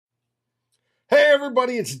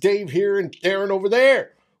everybody, it's Dave here and Darren over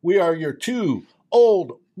there. We are your two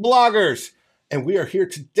old bloggers, and we are here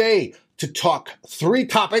today to talk three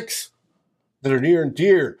topics that are near and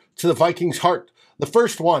dear to the Vikings' heart. The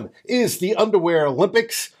first one is the Underwear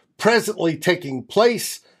Olympics, presently taking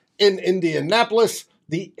place in Indianapolis,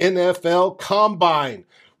 the NFL Combine.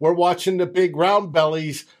 We're watching the big round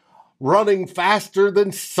bellies running faster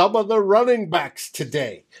than some of the running backs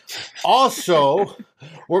today. Also,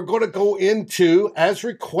 we're going to go into, as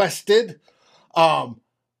requested, the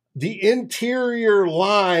interior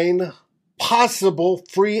line possible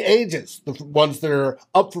free agents, the ones that are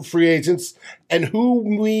up for free agents, and who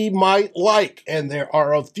we might like. And there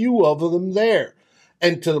are a few of them there.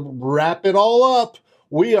 And to wrap it all up,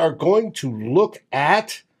 we are going to look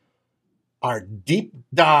at our deep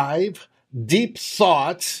dive, deep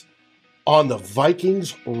thoughts on the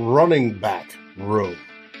Vikings running back room.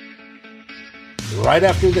 Right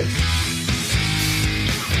after this.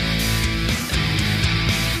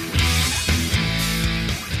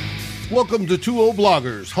 Welcome to Two Old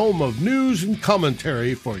Bloggers, home of news and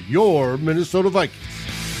commentary for your Minnesota Vikings.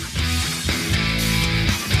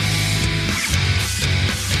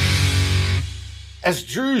 As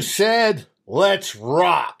Drew said, let's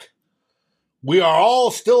rock. We are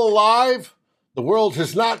all still alive. The world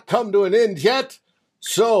has not come to an end yet.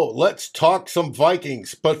 So let's talk some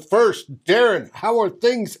Vikings. But first, Darren, how are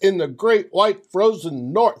things in the great white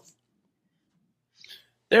frozen north?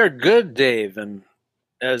 They're good, Dave. And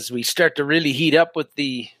as we start to really heat up with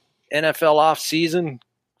the NFL offseason,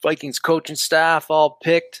 Vikings coaching staff all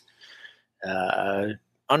picked.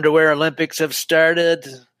 Underwear Olympics have started,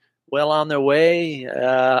 well on their way.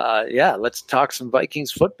 Let's talk some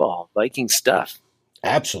Vikings football, Vikings stuff.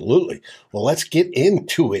 Absolutely. Well, let's get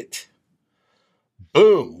into it.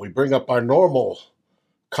 Boom. We bring up our normal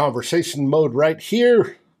conversation mode right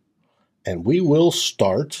here. And we will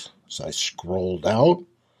start, as I scroll down,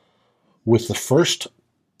 with the first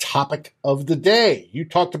topic of the day. You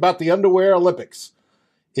talked about the Underwear Olympics.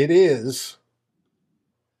 It is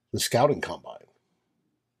the Scouting Combine.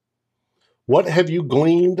 What have you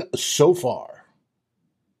gleaned so far?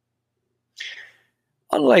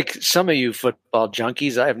 Unlike some of you football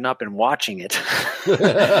junkies, I have not been watching it.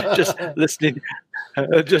 Just listening. I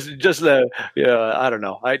don't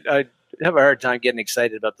know. I have a hard time getting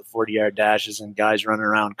excited about the 40-yard dashes and guys running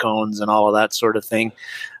around cones and all of that sort of thing.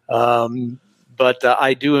 But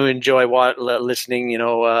I do enjoy listening,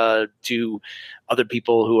 to other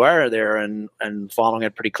people who are there and following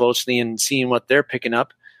it pretty closely and seeing what they're picking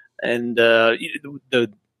up. And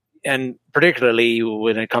and particularly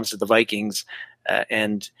when it comes to the Vikings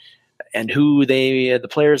and who the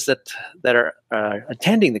players that are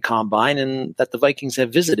attending the combine and that the Vikings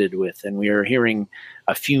have visited with. And we are hearing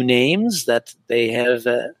a few names that they have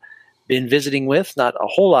been visiting with, not a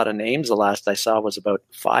whole lot of names. The last I saw was about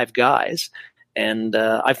 5 guys. And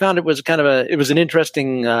I found it was an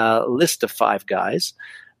interesting list of 5 guys.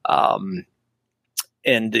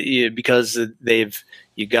 Because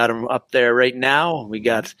you got them up there right now. We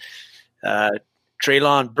got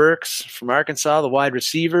Treylon Burks from Arkansas, the wide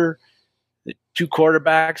receiver, the 2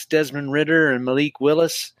 quarterbacks, Desmond Ridder and Malik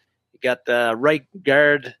Willis. You got right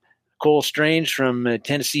guard Cole Strange from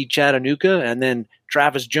Tennessee Chattanooga, and then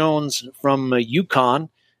Travis Jones from UConn,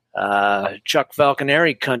 Chuck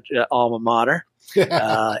Falconeri alma mater.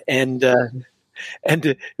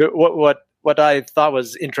 What I thought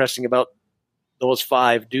was interesting about those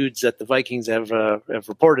 5 dudes that the Vikings have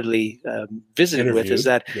reportedly visited interviewed with is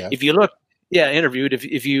that if you look, interviewed.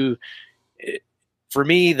 If you, for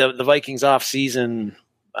me, the Vikings off-season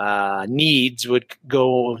needs would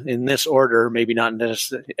go in this order. Maybe not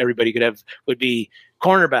necessarily everybody would be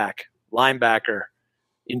cornerback, linebacker,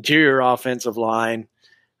 interior offensive line,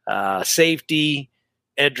 safety,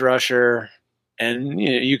 edge rusher, and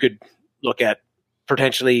you could look at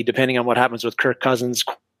potentially, depending on what happens with Kirk Cousins,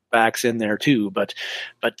 backs in there too, but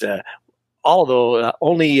although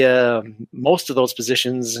only most of those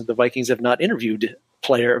positions, the Vikings have not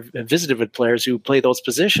visited with players who play those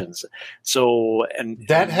positions. So, and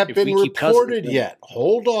that have been reported yet.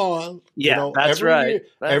 Hold on. Yeah, that's right.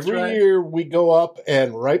 Every year we go up,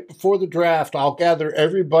 and right before the draft, I'll gather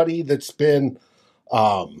everybody that's been,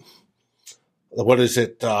 what is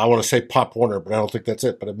it? I want to say Pop Warner, but I don't think that's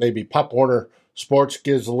it. But it may be Pop Warner Sports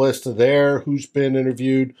gives a list of who's been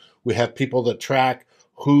interviewed. We have people that track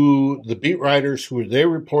who the beat writers, who are they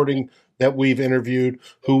reporting that we've interviewed,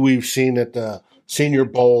 who we've seen at the Senior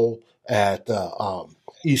Bowl, at the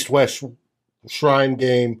East-West Shrine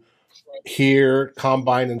game here,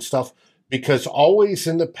 Combine and stuff. Because always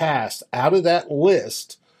in the past, out of that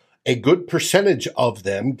list, a good percentage of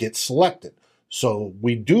them get selected. So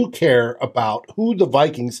we do care about who the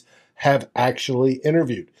Vikings have actually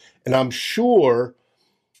interviewed. And I'm sure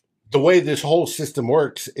the way this whole system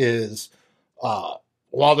works is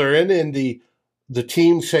while they're in Indy, the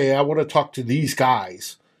teams say, I want to talk to these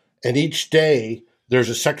guys. And each day there's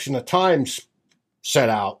a section of time set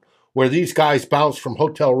out where these guys bounce from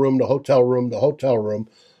hotel room to hotel room to hotel room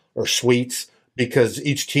or suites, because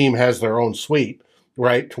each team has their own suite,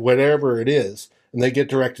 right, to whatever it is. And they get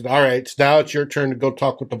directed, all right, now it's your turn to go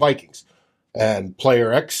talk with the Vikings. And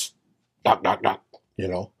player X, knock, knock, knock,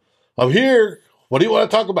 I'm here. What do you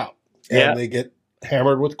want to talk about? And they get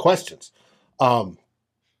hammered with questions. But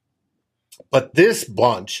this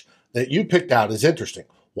bunch that you picked out is interesting.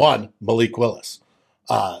 One, Malik Willis.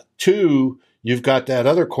 Two, you've got that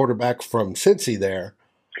other quarterback from Cincy there.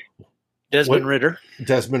 Desmond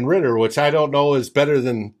Ridder, which I don't know is better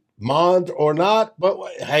than Mond or not, but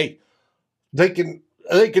hey, they can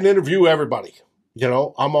interview everybody.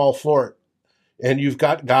 I'm all for it. And you've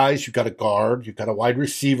got guys, you've got a guard, you've got a wide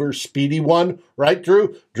receiver, speedy one, right,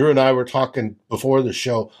 Drew? Drew and I were talking before the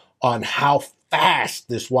show on how fast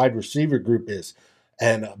this wide receiver group is.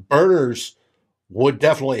 And burners would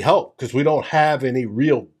definitely help because we don't have any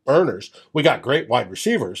real burners. We got great wide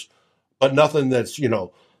receivers, but nothing that's,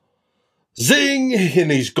 zing,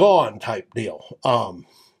 and he's gone type deal.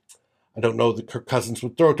 I don't know that Kirk Cousins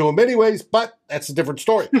would throw to him anyways, but that's a different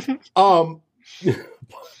story.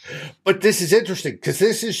 But this is interesting because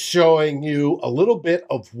this is showing you a little bit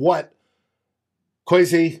of what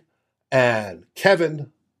Kwesi and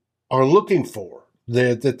Kevin are looking for,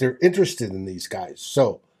 that they're interested in these guys.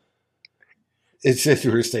 So it's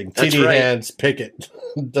interesting. Teeny right. Hands, Pickett.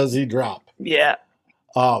 Does he drop? Yeah.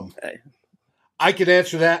 I can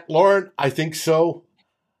answer that. Lauren, I think so.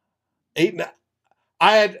 When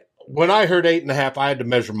I heard 8.5, I had to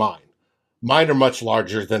measure mine. Mine are much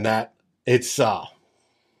larger than that. It's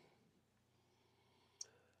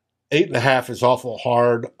 8.5 is awful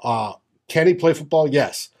hard. Can he play football?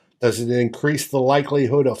 Yes. Does it increase the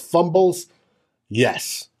likelihood of fumbles?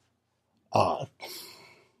 Yes. I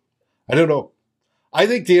don't know. I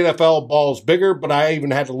think the NFL ball is bigger, but I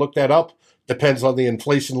even had to look that up. Depends on the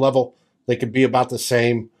inflation level. They could be about the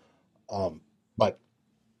same. But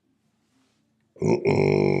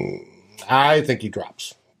I think he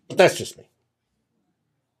drops. But that's just me.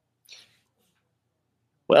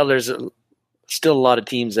 Well, there's still a lot of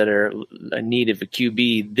teams that are in need of a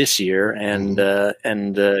QB this year, and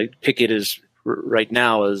Pickett is right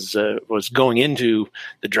now was going into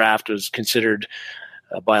the draft was considered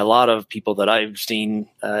by a lot of people that I've seen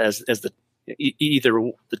as the either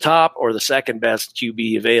the top or the second best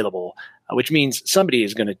QB available, which means somebody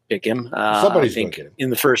is going to pick him. I think in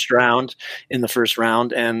the first round, and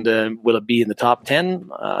will it be in the top 10?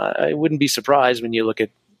 I wouldn't be surprised when you look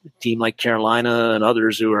at a team like Carolina and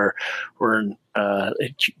others who are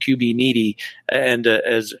QB needy. And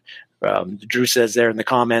as Drew says there in the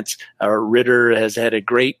comments, Ridder has had a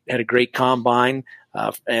great combine.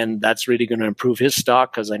 And that's really going to improve his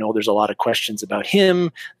stock because I know there's a lot of questions about him,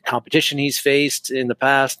 the competition he's faced in the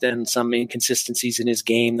past, and some inconsistencies in his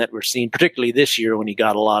game that we're seeing, particularly this year when he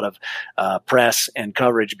got a lot of press and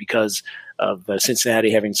coverage because of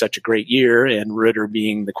Cincinnati having such a great year and Ridder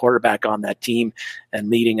being the quarterback on that team and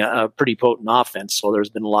leading a pretty potent offense. So there's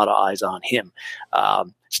been a lot of eyes on him.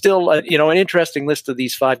 Still, an interesting list of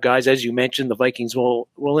these five guys. As you mentioned, the Vikings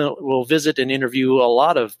will visit and interview a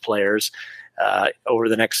lot of players over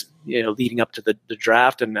the next, leading up to the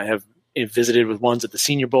draft, and I have visited with ones at the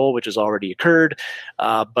Senior Bowl, which has already occurred.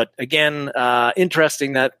 But again,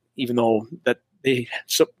 interesting that even though that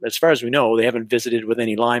as far as we know, they haven't visited with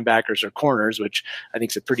any linebackers or corners, which I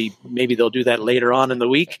think is maybe they'll do that later on in the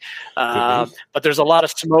week. But there's a lot of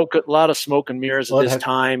smoke and mirrors at this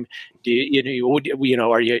time. Are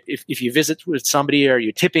you, if you visit with somebody, are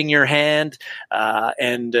you tipping your hand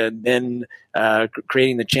and then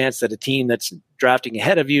creating the chance that a team that's drafting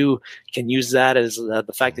ahead of you can use that as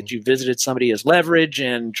the fact that you visited somebody as leverage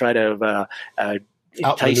and try to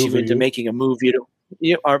entice you into making a move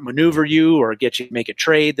or maneuver you or get you to make a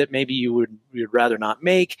trade that maybe you'd rather not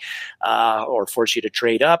make or force you to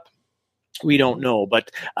trade up. We don't know. But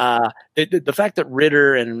the fact that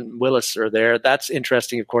Ridder and Willis are there, that's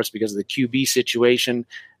interesting, of course, because of the QB situation.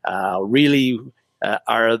 Really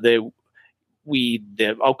are the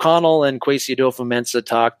O'Connell and Kwesi Adolfo-Mensah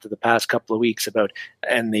talked the past couple of weeks about,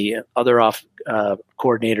 and the other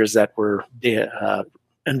coordinators that were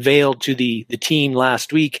unveiled to the team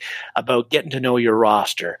last week about getting to know your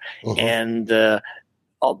roster. And they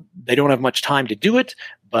don't have much time to do it,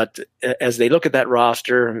 But as they look at that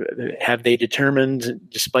roster, have they determined,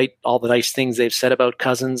 despite all the nice things they've said about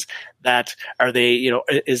Cousins, that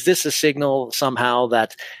is this a signal somehow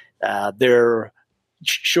that they're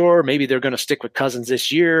sure maybe they're going to stick with Cousins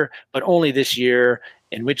this year, but only this year,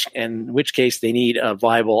 in which case they need a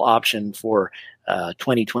viable option for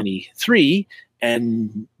 2023?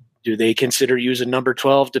 And do they consider using number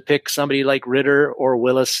 12 to pick somebody like Ritter or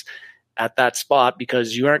Willis at that spot?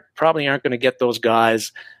 Because you probably aren't going to get those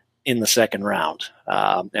guys in the second round,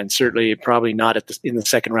 and certainly probably not in the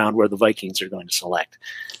second round where the Vikings are going to select.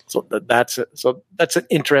 So that's an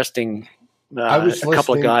interesting a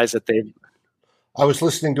couple of guys that they've. I was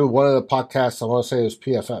listening to one of the podcasts. I want to say it was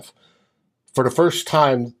PFF for the first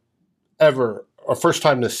time ever, or first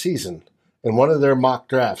time this season. In one of their mock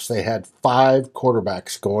drafts, they had 5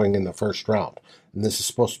 quarterbacks going in the first round, and this is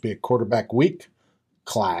supposed to be a quarterback week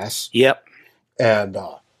class. Yep. And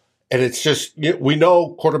it's just, we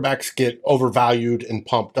know quarterbacks get overvalued and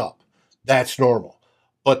pumped up. That's normal.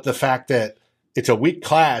 But the fact that it's a weak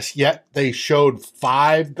class, yet they showed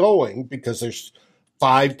 5 going because there's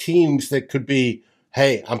 5 teams that could be,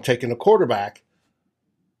 hey, I'm taking a quarterback.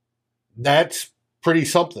 That's pretty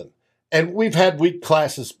something. And we've had weak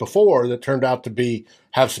classes before that turned out to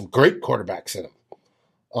have some great quarterbacks in them.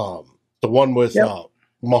 The one with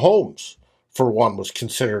Mahomes, for one, was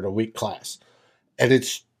considered a weak class. And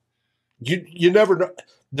it's, you never know.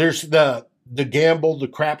 There's the gamble, the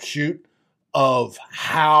crapshoot of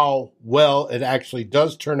how well it actually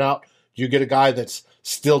does turn out. You get a guy that's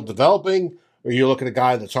still developing, or you look at a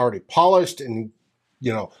guy that's already polished and,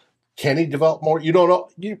 can he develop more? You don't know.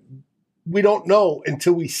 We don't know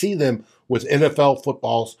until we see them with NFL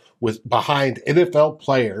footballs, behind NFL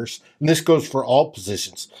players. And this goes for all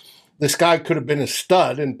positions. This guy could have been a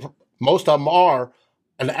stud, and most of them are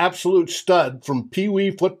an absolute stud from Pee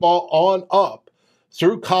Wee football on up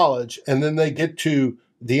through college. And then they get to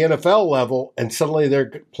the NFL level, and suddenly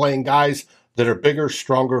they're playing guys that are bigger,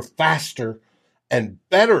 stronger, faster, and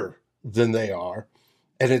better than they are.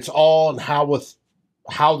 And it's all in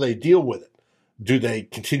how they deal with it. Do they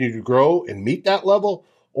continue to grow and meet that level,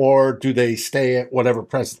 or do they stay at whatever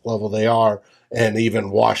present level they are and even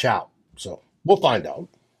wash out? So we'll find out.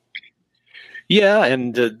 Yeah,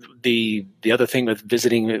 and the other thing with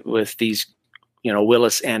visiting with these,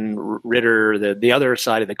 Willis and Ritter, the other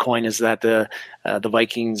side of the coin is that the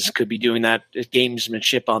Vikings could be doing that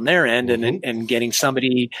gamesmanship on their end, and getting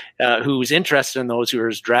somebody who's interested in those who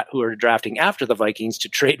are drafting after the Vikings to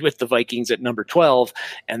trade with the Vikings at number 12,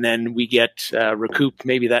 and then we get recoup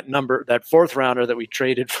maybe that 4th rounder that we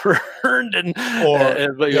traded for Herndon,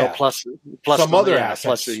 plus some other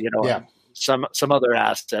assets. Plus, some other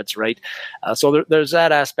assets, right? So there's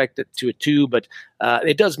that aspect to it too, but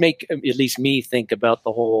it does make at least me think about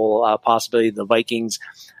the whole possibility of the Vikings.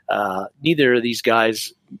 Neither of these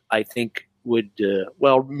guys, I think, would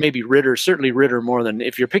maybe certainly Ritter more than,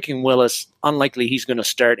 if you're picking Willis, unlikely he's going to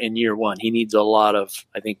start in year 1. He needs a lot of,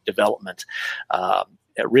 I think, development.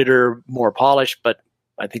 Ritter more polished, but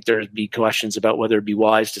I think there'd be questions about whether it'd be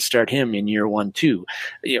wise to start him in year 1 too.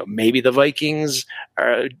 Maybe the Vikings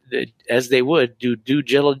are, as they would, do due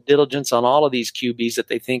diligence on all of these QBs that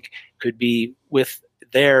they think could be with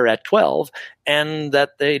there at 12, and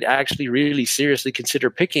that they'd actually really seriously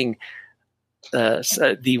consider picking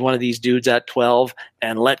one of these dudes at 12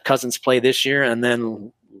 and let Cousins play this year and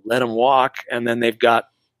then let him walk, and then they've got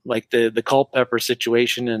like the Culpepper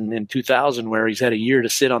situation in 2000 where he's had a year to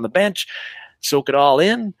sit on the bench, soak it all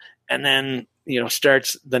in, and then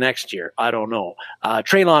starts the next year. I don't know.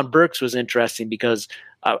 Treylon Burks was interesting because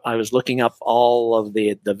I was looking up all of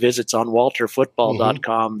the visits on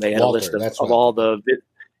WalterFootball.com. They had a list of all the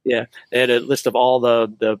they had a list of all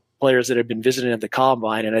the players that had been visited at the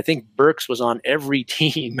combine, and I think Burks was on every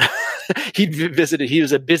team. He'd visited. He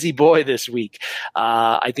was a busy boy this week.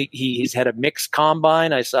 I think he's had a mixed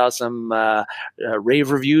combine. I saw some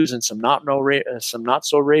rave reviews and some not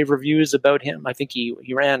so rave reviews about him. I think he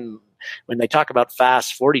ran, when they talk about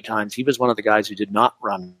fast 40 times, he was one of the guys who did not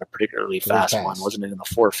run a particularly fast one. Wasn't it in the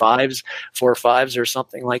 4.5s or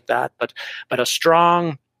something like that? But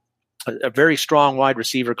a very strong wide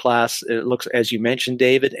receiver class. It looks, as you mentioned,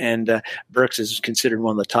 David, and Burks is considered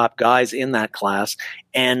one of the top guys in that class.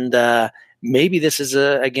 And maybe this is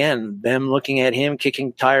again them looking at him,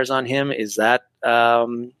 kicking tires on him. Is that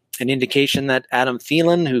an indication that Adam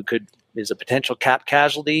Thielen, who is a potential cap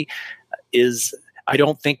casualty, is? I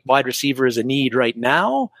don't think wide receiver is a need right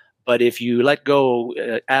now, but if you let go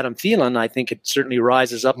Adam Thielen, I think it certainly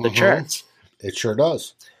rises up the charts. It sure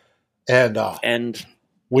does. And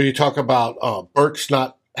when you talk about Burks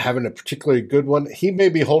not having a particularly good one, he may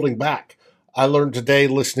be holding back. I learned today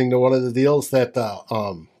listening to one of the deals that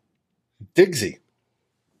Digsy,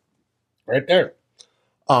 right there.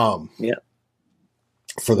 Yeah.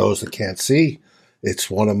 For those that can't see, it's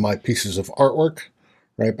one of my pieces of artwork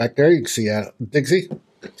right back there. You can see Digsy.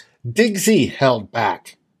 Digsy held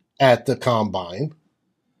back at the combine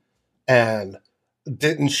and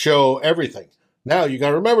didn't show everything. Now you got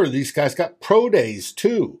to remember these guys got pro days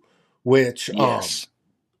too, which Yes.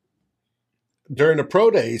 During the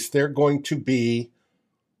pro days they're going to be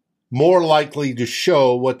more likely to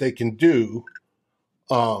show what they can do.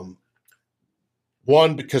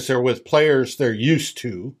 One, because they're with players they're used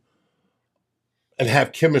to and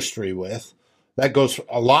have chemistry with. That goes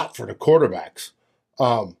a lot for the quarterbacks,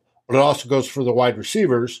 but it also goes for the wide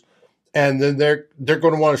receivers. And then they're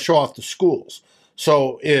going to want to show off the schools.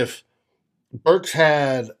 So if Burks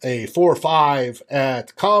had a 4.5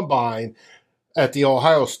 at combine at the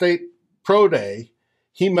Ohio State Pro Day,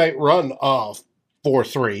 he might run a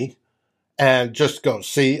 4.3 and just go,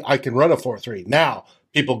 see, I can run a 4.3. Now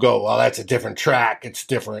people go, well, that's a different track. It's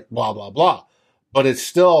different, blah, blah, blah. But it's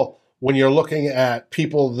still, when you're looking at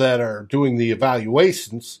people that are doing the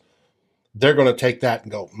evaluations, they're going to take that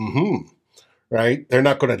and go, right? They're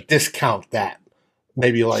not going to discount that,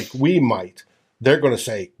 maybe like we might. They're going to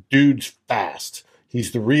say, dude's fast.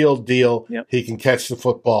 He's the real deal. Yep. He can catch the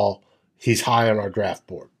football. He's high on our draft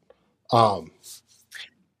board. I've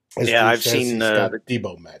seen he's got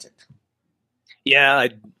Debo magic. Yeah,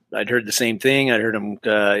 I'd heard the same thing. I'd heard him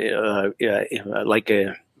like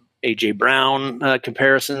A.J. Brown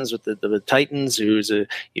comparisons with the Titans,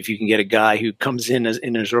 if you can get a guy who comes in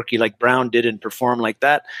his rookie like Brown did and perform like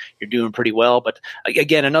that, you're doing pretty well. But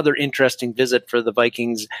again, another interesting visit for the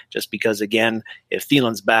Vikings, just because, again, if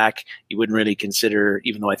Thielen's back, you wouldn't really consider,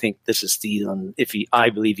 even though I think this is Thielen,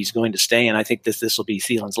 I believe he's going to stay, and I think this will be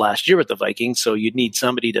Thielen's last year with the Vikings, so you'd need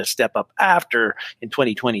somebody to step up after in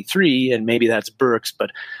 2023, and maybe that's Burks,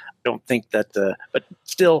 but I don't think that, but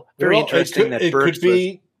still very interesting that Burks could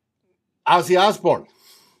be Ozzy Osbourne,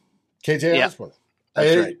 KJ Osbourne.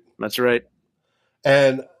 That's right.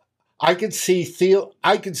 And I could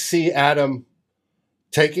see Adam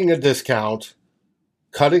taking a discount,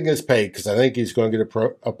 cutting his pay, because I think he's going to get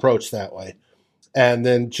approached that way, and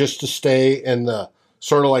then just to stay in the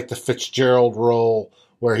sort of like the Fitzgerald role,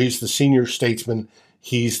 where he's the senior statesman,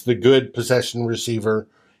 he's the good possession receiver,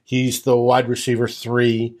 he's the wide receiver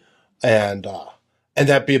 3, and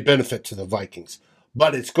that'd be a benefit to the Vikings.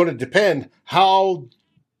 But it's going to depend how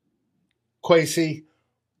Kwesi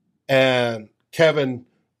and Kevin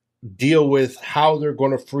deal with how they're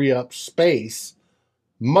going to free up space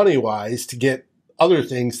money-wise to get other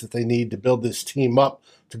things that they need to build this team up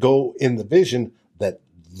to go in the vision that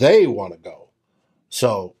they want to go.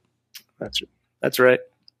 So that's right.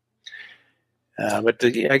 But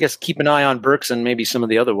I guess keep an eye on Burks and maybe some of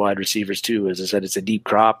the other wide receivers too. As I said, it's a deep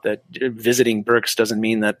crop. That visiting Burks doesn't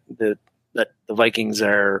mean that the Vikings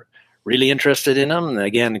are really interested in him.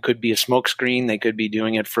 Again, it could be a smokescreen. They could be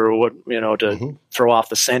doing it for throw off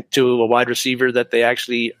the scent to a wide receiver that they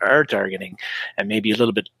actually are targeting, and maybe a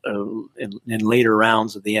little bit in later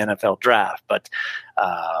rounds of the NFL draft. But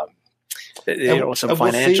some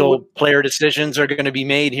financial player decisions are going to be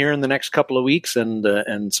made here in the next couple of weeks, and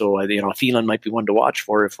so Thielen might be one to watch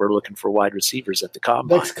for if we're looking for wide receivers at the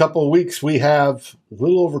combine. Next couple of weeks, we have a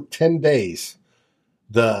little over 10 days.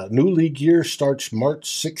 The new league year starts March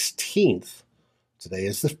 16th. Today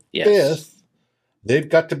is the 5th. They've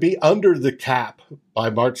got to be under the cap by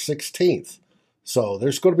March 16th. So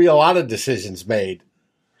there's going to be a lot of decisions made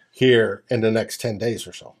here in the next 10 days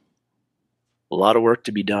or so. A lot of work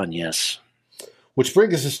to be done, yes. Which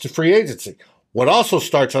brings us to free agency. What also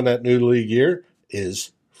starts on that new league year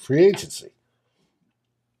is free agency.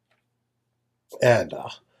 And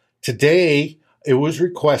today it was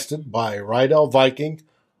requested by Rydell Viking,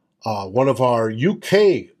 one of our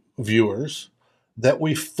UK viewers, that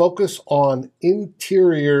we focus on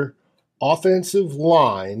interior offensive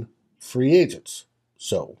line free agents.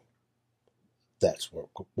 So that's what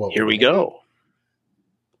here we go.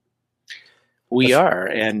 Let's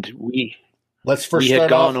first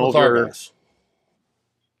start off with our guys.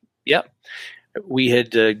 Yep. We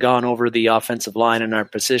had gone over the offensive line in our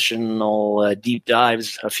positional deep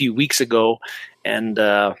dives a few weeks ago, and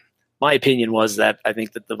my opinion was that I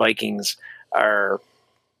think that the Vikings are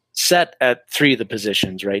set at 3 of the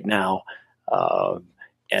positions right now,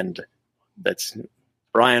 and that's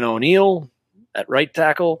Brian O'Neill at right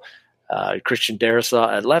tackle, Christian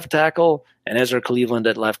Darrisaw at left tackle, and Ezra Cleveland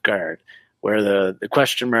at left guard. Where the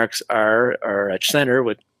question marks are at center,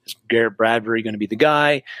 with is Garrett Bradbury going to be the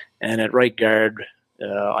guy, and at right guard,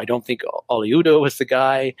 I don't think Oliudo is the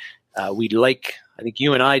guy, I think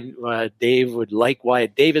you and I, Dave, would like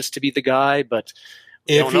Wyatt Davis to be the guy, but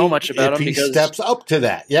we don't know much about him because he steps up to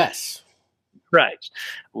that. Yes. Right.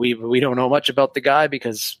 We don't know much about the guy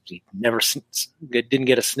because he never didn't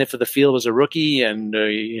get a sniff of the field as a rookie, and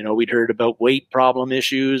we'd heard about weight problem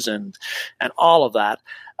issues and all of that.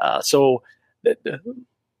 So,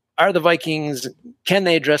 are the Vikings? Can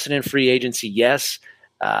they address it in free agency? Yes,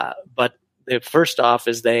 but first off,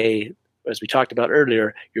 as we talked about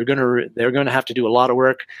earlier, they're going to have to do a lot of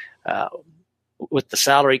work. With the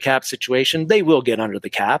salary cap situation, they will get under the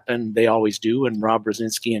cap, and they always do. And Rob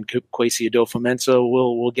Brzezinski and Kwesi Adofo-Mensah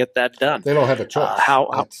will get that done. They don't have a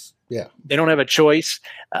choice. They don't have a choice,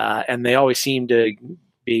 and they always seem to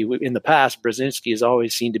be. In the past, Brzezinski has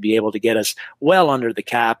always seemed to be able to get us well under the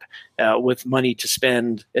cap with money to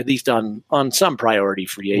spend, at least on some priority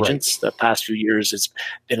free agents. Right. The past few years, it's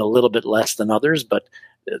been a little bit less than others, but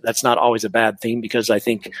that's not always a bad thing, because I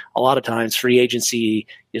think a lot of times free agency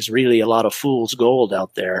is really a lot of fool's gold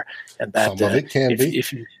out there, and that some of it can be.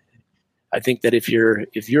 I think that if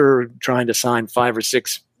you're trying to sign 5 or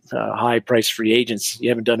 6 high price free agents, you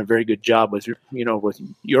haven't done a very good job with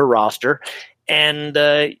your roster, and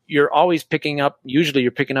you're always picking up. Usually,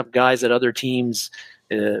 you're picking up guys that other teams.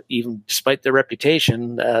 Even despite their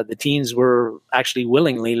reputation, the teams were actually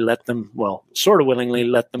willingly let them go.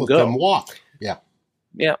 Let them walk. Yeah.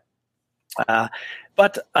 Yeah.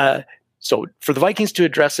 But so for the Vikings to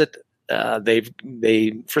address it,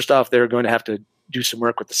 they first off, they're going to have to do some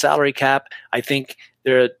work with the salary cap. I think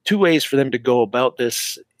there are 2 ways for them to go about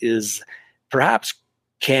this. Is perhaps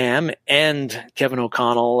Cam and Kevin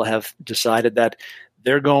O'Connell have decided that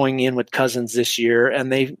they're going in with Cousins this year,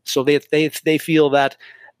 and they feel that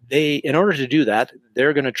in order to do that,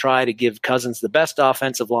 they're going to try to give Cousins the best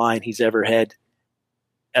offensive line he's ever had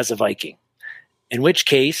as a Viking. In which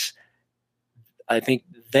case, I think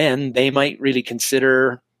then they might really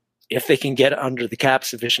consider, if they can get under the cap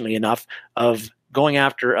sufficiently enough, of going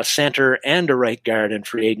after a center and a right guard in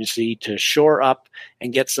free agency to shore up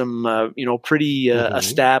and get some, pretty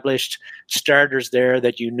established starters there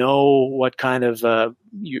that what kind of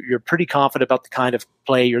you're pretty confident about the kind of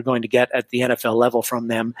play you're going to get at the NFL level from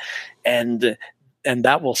them, and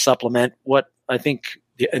that will supplement what I think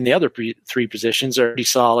in the other 3 positions are pretty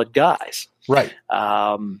solid guys. Right.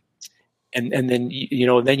 And then,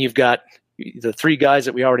 then you've got the 3 guys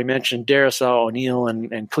that we already mentioned, Darrisaw, O'Neal,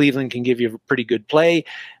 and Cleveland can give you a pretty good play.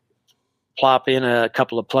 Plop in a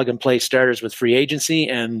couple of plug-and-play starters with free agency,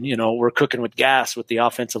 and, we're cooking with gas with the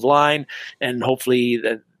offensive line, and hopefully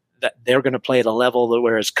that they're going to play at a level that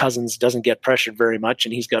whereas Cousins doesn't get pressured very much,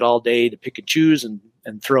 and he's got all day to pick and choose and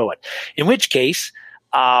throw it. In which case,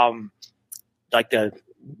 like the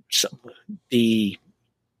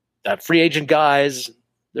free agent guys,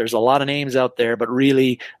 there's a lot of names out there, but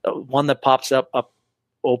really one that pops up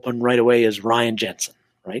open right away is Ryan Jensen,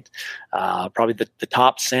 right? Probably the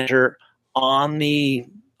top center on the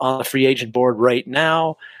free agent board right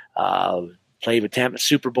now. Played with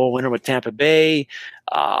Super Bowl winner with Tampa Bay.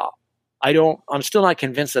 I'm still not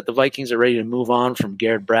convinced that the Vikings are ready to move on from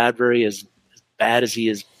Garrett Bradbury, as bad as he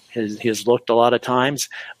has looked a lot of times,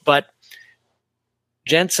 but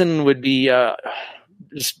Jensen would be,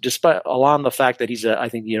 despite along the fact that he's a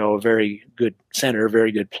very good center, a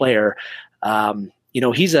very good player.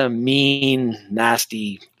 He's a mean,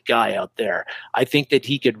 nasty guy out there. I think that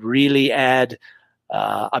he could really add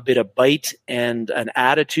a bit of bite and an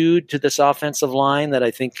attitude to this offensive line that I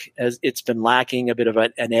think it's been lacking a bit of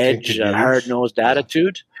an edge, a hard-nosed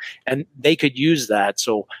attitude, and they could use that.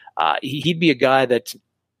 So he'd be a guy that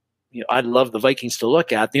I'd love the Vikings to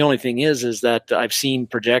look at. The only thing is that I've seen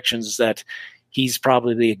projections that he's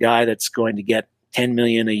probably a guy that's going to get $10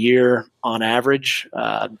 million a year on average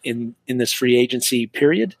in this free agency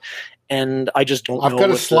period, and I just don't know. I've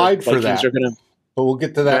got a slide for that, but we'll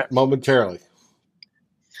get to that momentarily.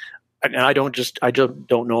 And I don't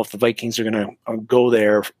know if the Vikings are going to go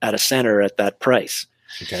there at a center at that price.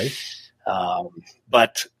 Okay,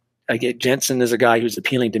 but again, Jensen is a guy who's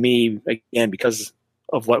appealing to me again because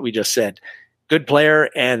of what we just said. Good player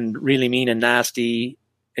and really mean and nasty,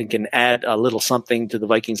 and can add a little something to the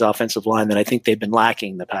Vikings offensive line that I think they've been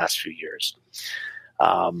lacking the past few years.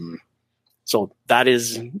 So that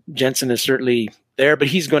is, Jensen is certainly there, but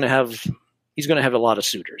he's going to have a lot of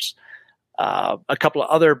suitors. A couple of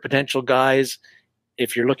other potential guys,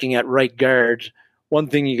 if you're looking at right guard, one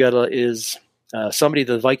thing you got is somebody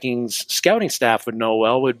the Vikings scouting staff would know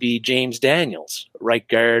well would be James Daniels, right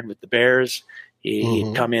guard with the Bears.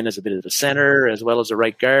 He'd come in as a bit of a center as well as a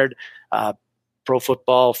right guard. Pro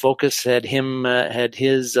Football Focus had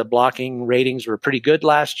his blocking ratings were pretty good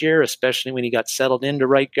last year, especially when he got settled into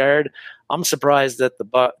right guard. I'm surprised that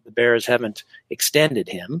the Bears haven't extended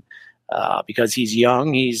him because he's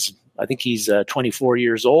young. I think he's 24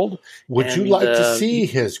 years old. Would you like to see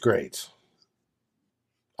his grades?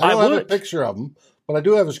 I don't have a picture of him, but I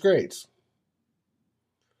do have his grades.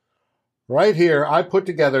 Right here, I put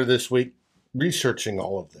together this week, researching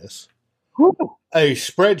all of this, a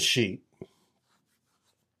spreadsheet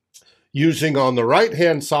using on the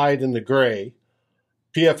right-hand side in the gray,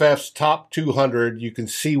 PFF's top 200. You can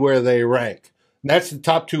see where they rank. And that's the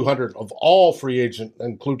top 200 of all free agent,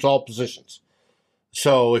 includes all positions.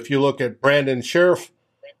 So if you look at Brandon Sheriff,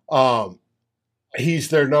 he's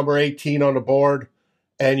their number 18 on the board.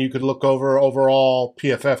 And you could look over overall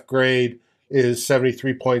PFF grade is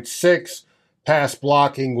 73.6. Pass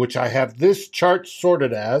blocking, which I have this chart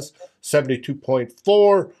sorted as,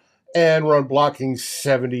 72.4. And run blocking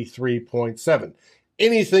 73.7.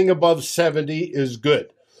 Anything above 70 is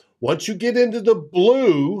good. Once you get into the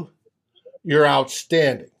blue, you're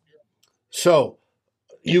outstanding. So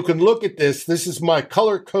you can look at this. This is my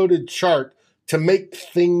color-coded chart to make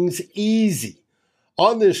things easy.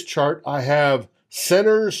 On this chart, I have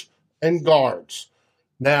centers and guards.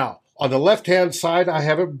 Now, on the left-hand side, I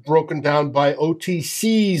have it broken down by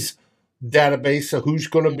OTC's database of who's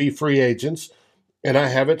going to be free agents. And I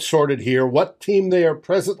have it sorted here, what team they are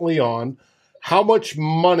presently on, how much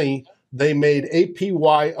money they made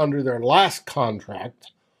APY under their last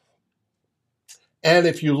contract. And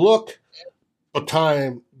if you look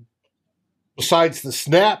besides the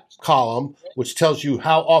snap column, which tells you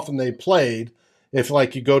how often they played, if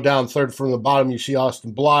like you go down third from the bottom, you see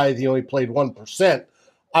Austin Blythe, he only played 1%.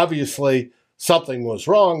 Obviously, something was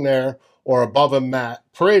wrong there. Or above him, Matt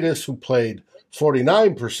Paredes, who played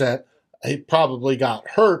 49%. He probably got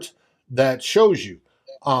hurt. That shows you.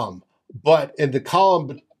 But in the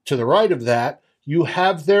column to the right of that, you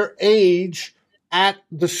have their age at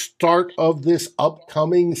the start of this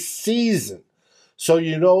upcoming season. So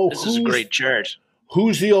you know this is a great chart.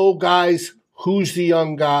 Who's the old guys, who's the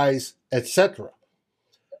young guys, etc.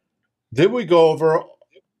 Then we go over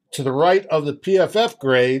to the right of the PFF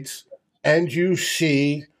grades, and you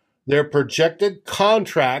see their projected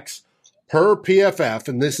contracts per PFF,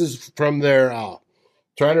 and this is from their,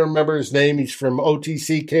 trying to remember his name, he's from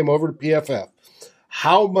OTC, came over to PFF,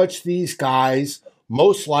 how much these guys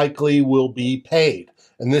most likely will be paid.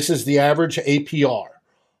 And this is the average APR.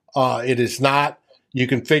 It is not, you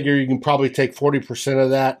can figure you can probably take 40% of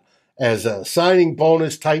that as a signing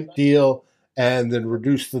bonus type deal and then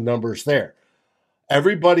reduce the numbers there.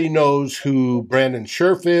 Everybody knows who Brandon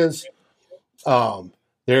Scherf is.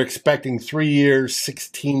 They're expecting 3 years,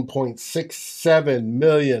 $16.67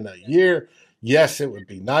 million a year. Yes, it would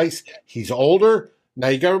be nice. He's older. Now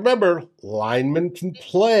you got to remember, linemen can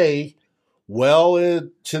play well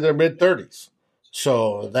into their mid-30s.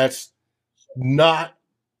 So that's not,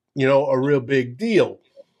 a real big deal.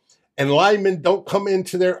 And linemen don't come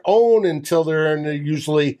into their own until they're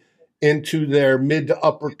usually into their mid to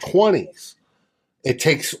upper 20s. It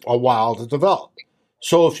takes a while to develop.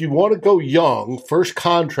 So if you want to go young, first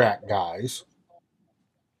contract guys,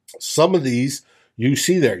 some of these you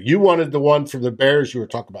see there. You wanted the one from the Bears you were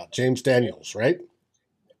talking about, James Daniels, right?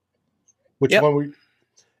 Which one?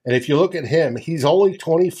 And if you look at him, he's only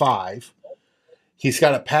 25. He's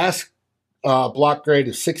got a pass block grade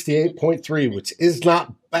of 68.3, which is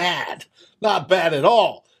not bad. Not bad at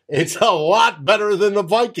all. It's a lot better than the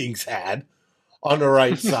Vikings had on the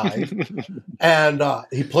right side. And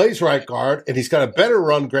he plays right guard, and he's got a better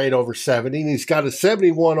run grade over 70, and he's got a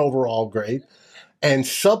 71 overall grade. And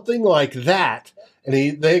something like that, and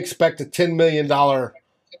they expect a $10 million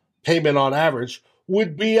payment on average,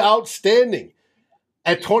 would be outstanding.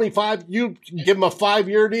 At 25, you give him a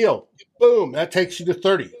 5-year deal. Boom, that takes you to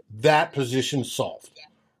 30. That position's solved,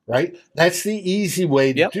 right? That's the easy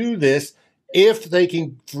way to do this if they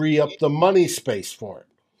can free up the money space for it.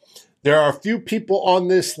 There are a few people on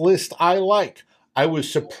this list I like. I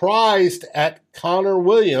was surprised at Connor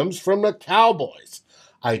Williams from the Cowboys.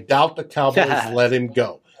 I doubt the Cowboys let him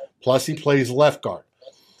go. Plus, he plays left guard.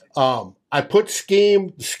 I put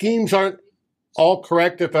scheme. The schemes aren't all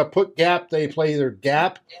correct. If I put gap, they play either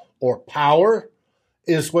gap or power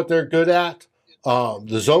is what they're good at.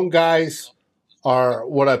 The zone guys are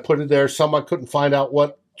what I put in there. Some I couldn't find out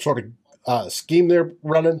what sort of scheme they're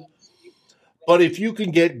running. But if you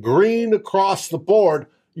can get green across the board,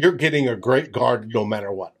 you're getting a great guard no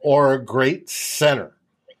matter what, or a great center.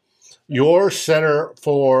 Your center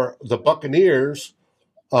for the Buccaneers,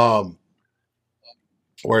 where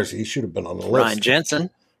is he? He should have been on the list. Ryan Jensen.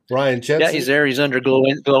 Ryan Jensen. Yeah, he's there. He's under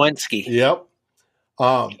Glowinski. Yep.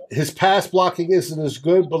 His pass blocking isn't as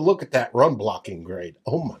good, but look at that run blocking grade.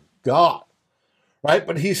 Oh, my God. Right?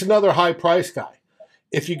 But he's another high-price guy.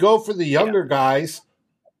 If you go for the younger guys,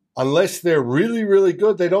 unless they're really, really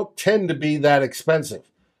good, they don't tend to be that expensive.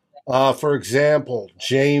 For example,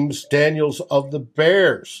 James Daniels of the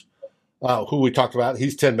Bears, who we talked about,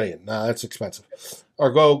 he's $10 million. Nah, that's expensive.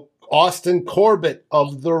 Or go Austin Corbett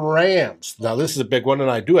of the Rams. Now, this is a big one, and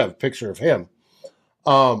I do have a picture of him.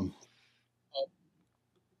 Austin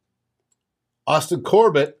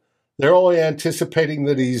Corbett, they're only anticipating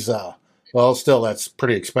that he's, still that's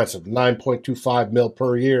pretty expensive, $9.25 million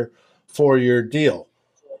per year, 4-year deal.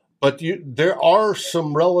 But there are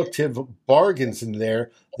some relative bargains in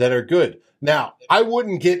there that are good. Now, I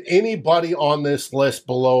wouldn't get anybody on this list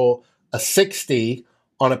below a 60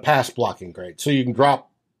 on a pass blocking grade. So you can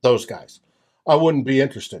drop those guys. I wouldn't be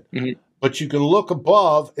interested. Mm-hmm. But you can look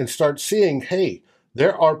above and start seeing, hey,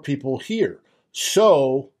 there are people here.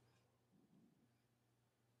 So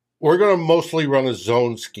we're going to mostly run a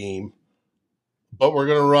zone scheme, but we're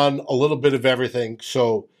going to run a little bit of everything.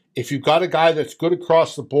 So if you've got a guy that's good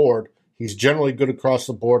across the board, he's generally good across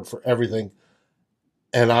the board for everything,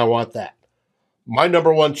 and I want that. My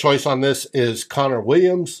number one choice on this is Connor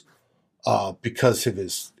Williams because of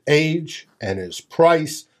his age and his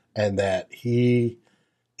price, and that he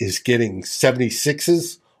is getting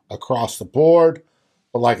 76s across the board.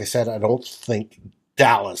 But like I said, I don't think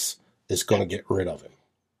Dallas is going to get rid of him.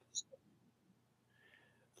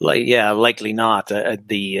 Likely not.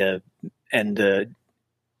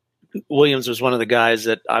 Williams was one of the guys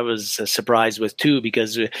that I was surprised with too,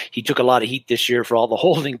 because he took a lot of heat this year for all the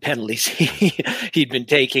holding penalties he'd been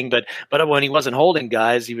taking. But when he wasn't holding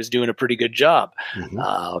guys, he was doing a pretty good job.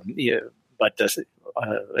 Mm-hmm. But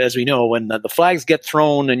as we know, when the flags get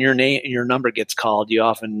thrown and your number gets called, you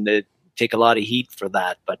often take a lot of heat for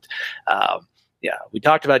that. But we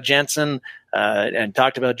talked about Jensen and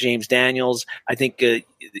talked about James Daniels. I think a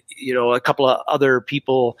couple of other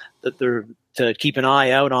people that they're to keep an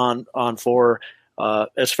eye out on for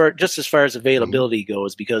as far as availability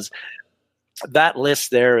goes, because that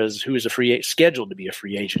list there is who is scheduled to be a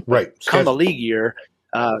free agent. Right. Come the league year,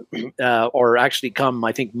 or actually come,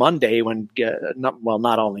 I think, Monday when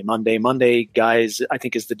not only Monday guys, I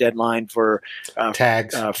think is the deadline for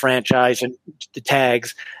tags, franchise and the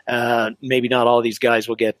tags. Maybe not all of these guys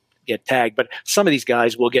will get tagged, but some of these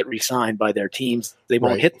guys will get re-signed by their teams. They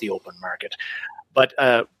won't hit the open market, but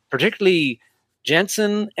particularly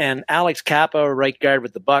Jensen and Alex Kappa, right guard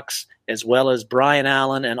with the Bucks, as well as Brian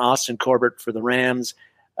Allen and Austin Corbett for the Rams.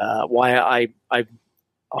 Why I'm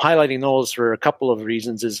highlighting those for a couple of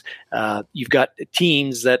reasons is you've got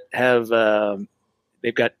teams that have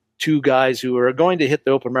they've got two guys who are going to hit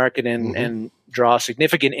the open market and draw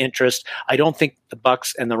significant interest. I don't think the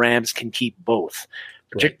Bucks and the Rams can keep both,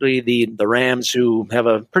 particularly the Rams, who have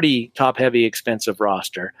a pretty top-heavy, expensive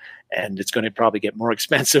roster. And it's going to probably get more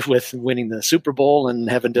expensive with winning the Super Bowl and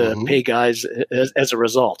having to pay guys as a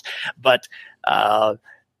result. But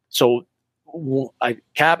so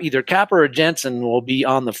either Kappa or Jensen will be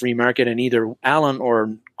on the free market, and either Allen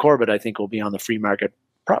or Corbett, I think, will be on the free market.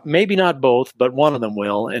 Maybe not both, but one of them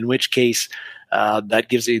will, in which case that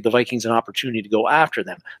gives the Vikings an opportunity to go after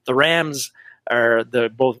them. The Rams are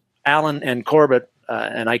both Allen and Corbett,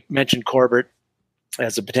 and I mentioned Corbett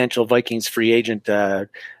as a potential Vikings free agent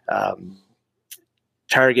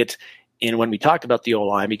target when we talked about the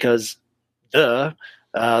O-line, because the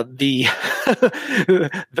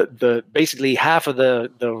basically half of the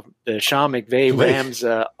Sean McVay Rams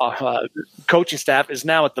coaching staff is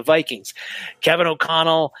now at the Vikings. Kevin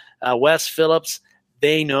O'Connell, Wes Phillips,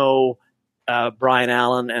 they know Brian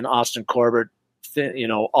Allen and Austin Corbett,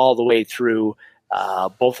 all the way through.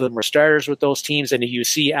 Both of them were starters with those teams, and you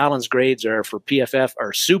see Allen's grades are for PFF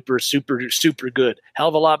are super, super, super good. Hell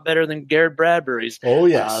of a lot better than Garrett Bradbury's. Oh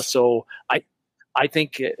yes. So I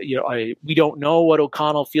think we don't know what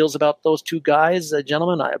O'Connell feels about those two guys,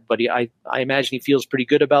 gentlemen. But I imagine he feels pretty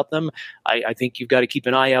good about them. I think you've got to keep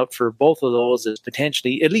an eye out for both of those as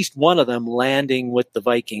potentially at least one of them landing with the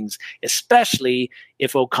Vikings, especially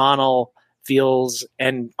if O'Connell feels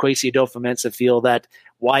and Kwesi Adofo-Mensah feel that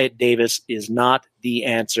Wyatt Davis is not the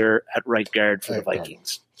answer at right guard for the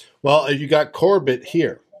Vikings. Well, you got Corbett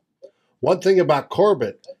here. One thing about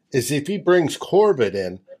Corbett is if he brings Corbett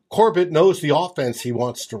in, Corbett knows the offense he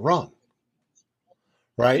wants to run,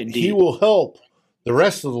 right? Indeed. He will help the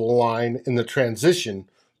rest of the line in the transition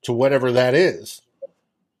to whatever that is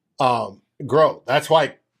grow. That's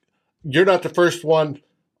why you're not the first one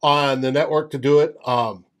on the network to do it.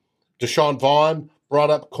 Deshaun Vaughn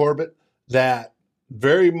brought up Corbett, that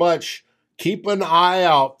very much keep an eye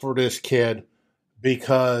out for this kid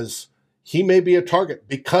because he may be a target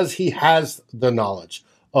because he has the knowledge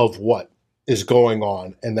of what is going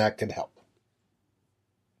on, and that can help.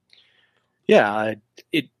 Yeah,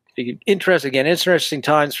 interesting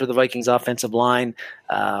times for the Vikings offensive line.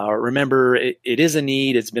 Remember, it is a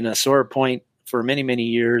need. It's been a sore point for many, many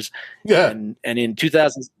years. Yeah. And in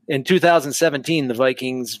 2017, the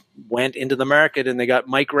Vikings went into the market and they got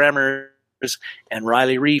Mike Remmers and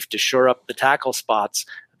Riley Reef to shore up the tackle spots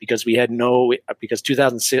because because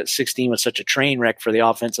 2016 was such a train wreck for the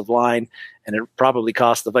offensive line, and it probably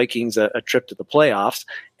cost the Vikings a trip to the playoffs.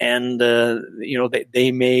 And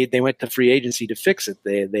they went to free agency to fix it.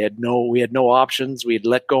 We had no options. We had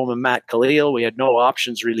let go of Matt Khalil. We had no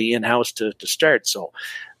options really in house to start. So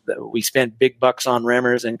we spent big bucks on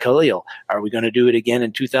Remmers and Khalil. Are we going to do it again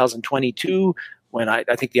in 2022? When I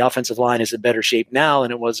think the offensive line is in better shape now than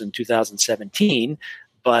it was in 2017,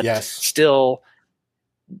 but yes. Still,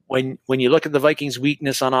 when you look at the Vikings'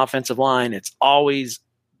 weakness on offensive line, it's always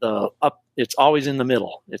it's always in the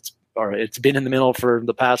middle. It's been in the middle for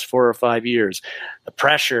the past 4 or 5 years. The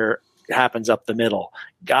pressure happens up the middle,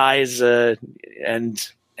 guys, we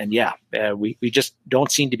just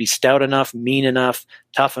don't seem to be stout enough, mean enough,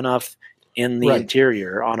 tough enough in the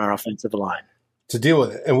interior on our offensive line to deal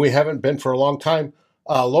with it. And we haven't been for a long time.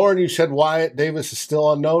 Lauren, you said Wyatt Davis is still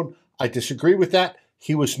unknown. I disagree with that.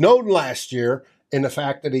 He was known last year in the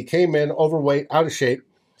fact that he came in overweight, out of shape,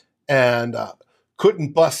 and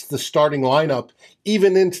couldn't bust the starting lineup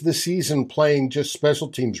even into the season playing just special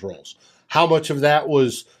teams roles. How much of that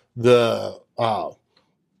was the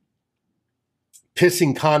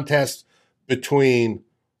pissing contest between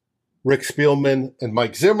Rick Spielman and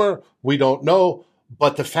Mike Zimmer? We don't know.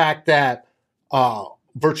 But the fact that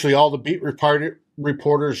virtually all the beat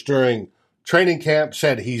reporters during training camp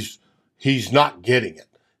said he's not getting it.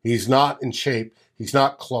 He's not in shape. He's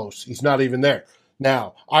not close. He's not even there.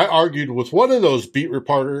 Now, I argued with one of those beat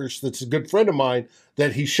reporters that's a good friend of mine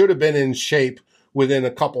that he should have been in shape within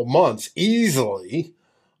a couple months easily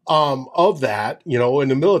of that. You know, in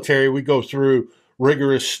the military, we go through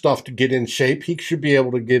rigorous stuff to get in shape. He should be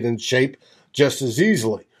able to get in shape just as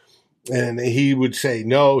easily. And he would say,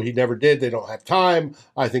 no, he never did. They don't have time.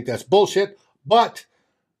 I think that's bullshit. But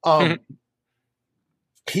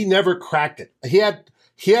he never cracked it. He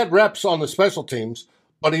had reps on the special teams,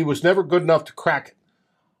 but he was never good enough to crack it.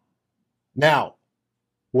 Now,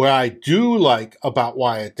 what I do like about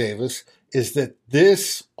Wyatt Davis is that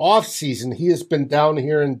this offseason he has been down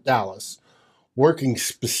here in Dallas working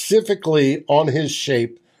specifically on his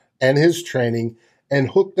shape and his training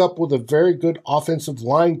and hooked up with a very good offensive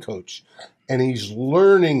line coach, and he's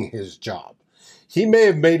learning his job. He may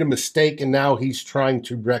have made a mistake, and now he's trying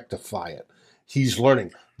to rectify it. He's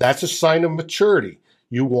learning. That's a sign of maturity.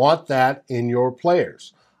 You want that in your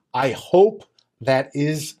players. I hope that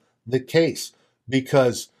is the case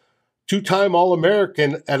because two-time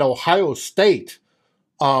All-American at Ohio State,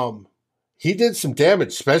 he did some damage,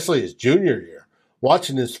 especially his junior year.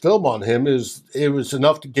 Watching this film on him it was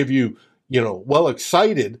enough to give you, well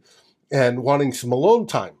excited and wanting some alone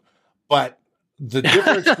time. But the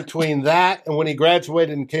difference between that and when he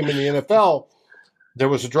graduated and came in the NFL, there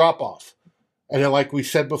was a drop-off. And then, like we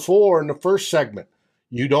said before in the first segment,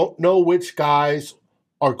 you don't know which guys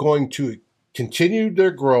are going to continue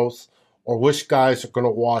their growth or which guys are going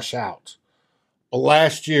to wash out. But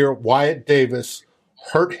last year, Wyatt Davis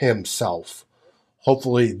hurt himself.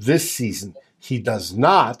 Hopefully this season he does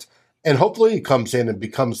not. And hopefully he comes in and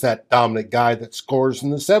becomes that dominant guy that scores in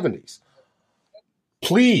the 70s.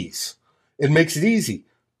 Please. It makes it easy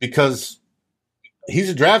because he's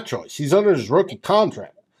a draft choice. He's under his rookie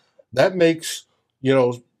contract. That makes,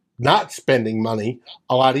 not spending money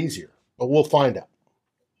a lot easier. But we'll find out.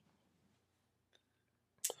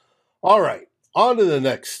 All right. On to the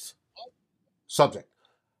next subject.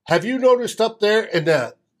 Have you noticed up there in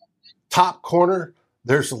the top corner,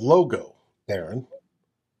 there's a logo, Darren?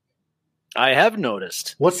 I have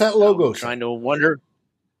noticed. What's that logo? I'm trying to wonder.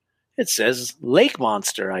 It says Lake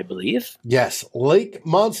Monster, I believe. Yes, Lake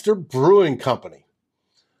Monster Brewing Company.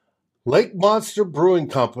 Lake Monster Brewing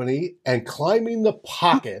Company and Climbing the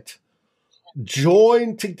Pocket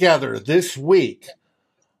joined together this week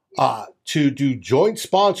to do joint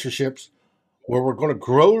sponsorships where we're going to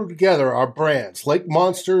grow together our brands. Lake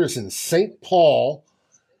Monster is in St. Paul,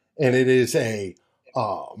 and it is a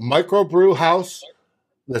microbrew house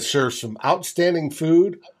that serves some outstanding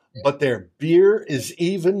food, but their beer is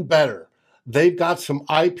even better. They've got some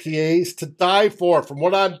IPAs to die for, from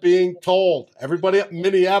what I'm being told. Everybody up in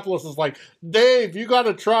Minneapolis is like, Dave, you got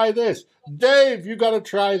to try this. Dave, you got to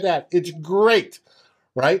try that. It's great.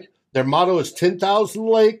 right? Their motto is 10,000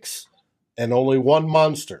 lakes and only one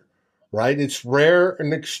monster, right? It's rare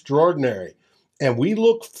and extraordinary. And we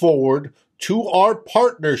look forward to our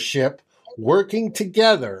partnership working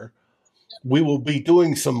together. We will be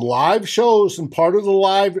doing some live shows and part of the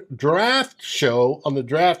live draft show on the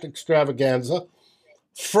Draft Extravaganza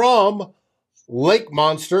from Lake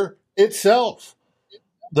Monster itself,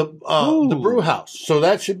 the brew house. So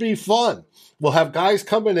that should be fun. We'll have guys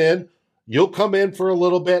coming in. You'll come in for a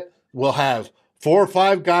little bit. We'll have 4 or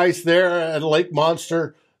 5 guys there at Lake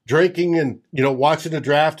Monster drinking and, watching the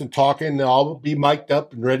draft and talking. They'll all be mic'd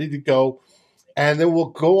up and ready to go. And then we'll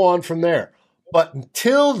go on from there. But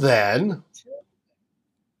until then,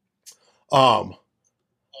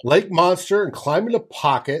 Lake Monster and Climbing the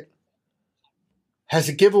Pocket has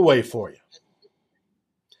a giveaway for you.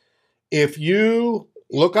 If you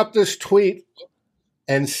look up this tweet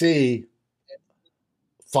and see,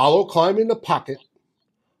 follow Climbing the Pocket,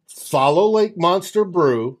 follow Lake Monster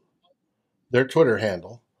Brew, their Twitter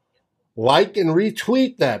handle, like and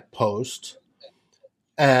retweet that post,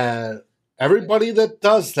 and everybody that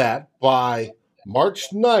does that by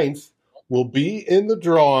March 9th will be in the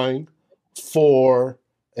drawing for,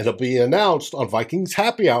 it'll be announced on Vikings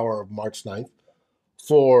Happy Hour of March 9th,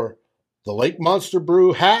 for the Lake Monster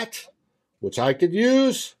Brew hat, which I could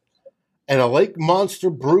use, and a Lake Monster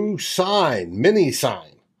Brew sign, mini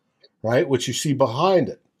sign, right, which you see behind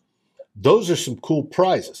it. Those are some cool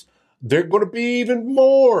prizes. They're going to be even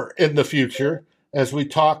more in the future as we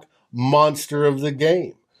talk monster of the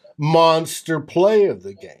game, monster play of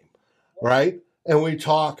the game, right? And we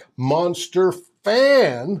talk monster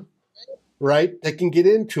fan, right, that can get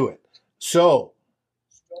into it. So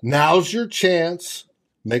now's your chance.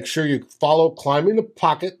 Make sure you follow Climbing the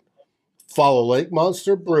Pocket, follow Lake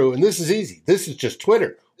Monster Brew. And this is easy. This is just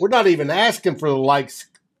Twitter. We're not even asking for the likes,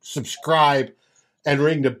 subscribe, and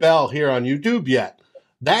ring the bell here on YouTube yet.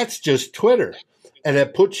 That's just Twitter. And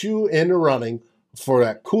it puts you in the running for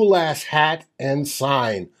that cool-ass hat and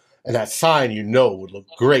sign. And that sign, would look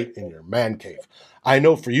great in your man cave. I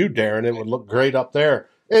know for you, Darren, it would look great up there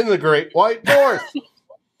in the Great White North.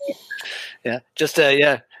 Yeah, just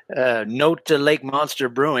note to Lake Monster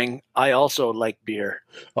Brewing, I also like beer.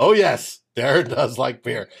 Oh, yes, Darren does like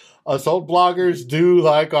beer. Us old bloggers do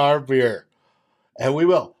like our beer. And we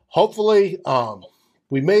will. Hopefully,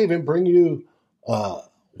 we may even bring you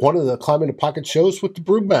one of the Climbing the Pocket shows with the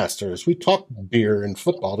Brewmasters. We talk beer and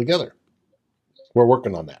football together. We're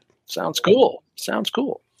working on that. Sounds cool.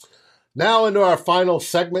 Now into our final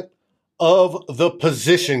segment of the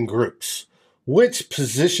position groups. Which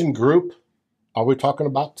position group are we talking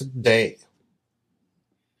about today?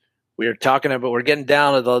 We're getting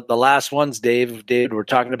down to the last ones, Dave. We're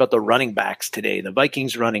talking about the running backs today, the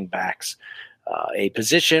Vikings running backs, a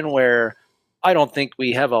position where I don't think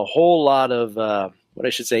we have a whole lot of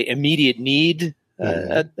immediate need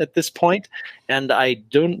at this point. And I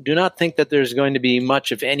do not think that there's going to be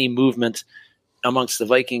much of any movement amongst the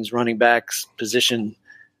Vikings running backs position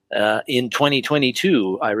in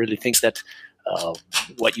 2022. I really think that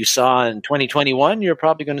what you saw in 2021, you're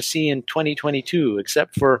probably going to see in 2022,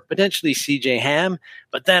 except for potentially C.J. Ham.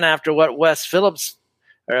 But then after what Wes Phillips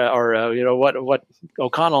what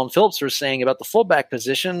O'Connell and Phillips were saying about the fullback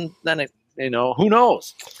position, then who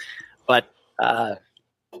knows? But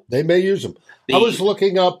they may use them. I was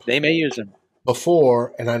looking up. They may use them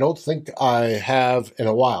before, and I don't think I have in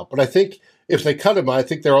a while. But I think if they cut him, I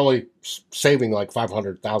think they're only saving like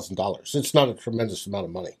 $500,000. It's not a tremendous amount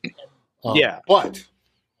of money. But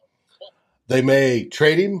they may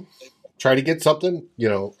trade him, try to get something,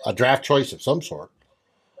 a draft choice of some sort.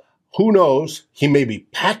 Who knows? He may be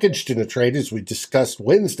packaged in a trade, as we discussed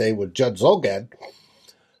Wednesday with Judd Zolgad.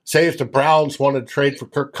 Say if the Browns want to trade for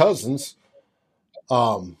Kirk Cousins,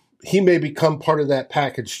 he may become part of that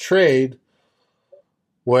package trade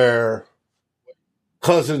where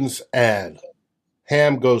Cousins and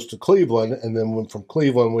Ham goes to Cleveland, and then from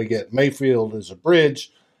Cleveland we get Mayfield as a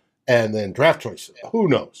bridge, and then draft choices. Who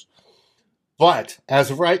knows? But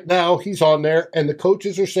as of right now, he's on there, and the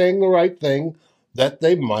coaches are saying the right thing, that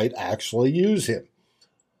they might actually use him.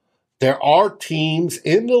 There are teams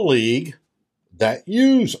in the league that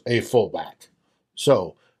use a fullback.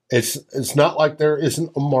 So it's not like there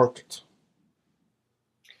isn't a market.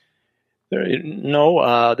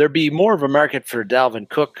 There'd be more of a market for Dalvin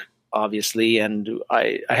Cook, obviously, and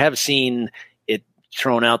I have seen it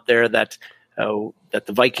thrown out there that the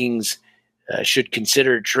Vikings should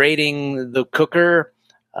consider trading the Cooker,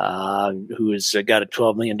 who has got a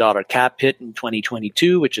 $12 million cap hit in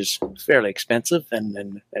 2022, which is fairly expensive.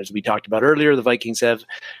 And as we talked about earlier, the Vikings have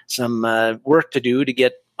some work to do to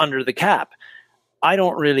get under the cap. I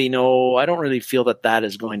don't really know. I don't really feel that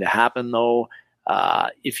is going to happen, though.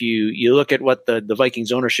 If you look at what the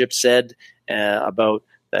Vikings ownership said about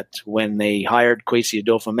that when they hired Kwesi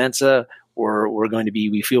Adolfo-Mensah,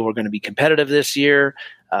 we feel we're going to be competitive this year.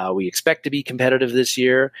 We expect to be competitive this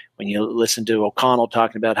year. When you listen to O'Connell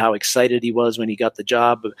talking about how excited he was when he got the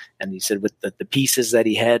job, and he said with the pieces that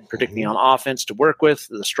he had, particularly on offense, to work with,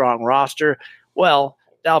 the strong roster. Well,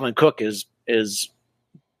 Dalvin Cook is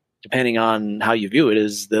depending on how you view it,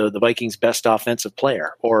 is the Vikings' best offensive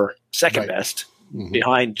player, or second best,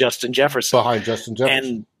 behind Justin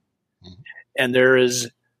Jefferson. And there is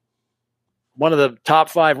one of the top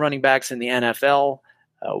 5 running backs in the NFL.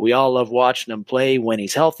 We all love watching him play when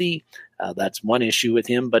he's healthy. That's one issue with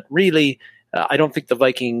him. But really, I don't think the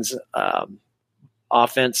Vikings'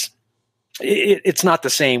 offense, it's not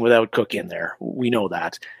the same without Cook in there. We know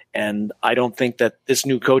that. And I don't think that this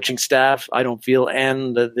new coaching staff, I don't feel,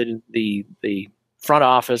 and the front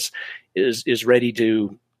office is ready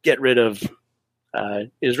to get rid of,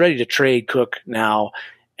 is ready to trade Cook now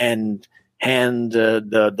and hand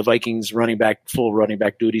the Vikings full running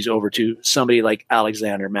back duties over to somebody like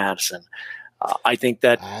Alexander Mattison. I think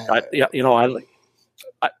that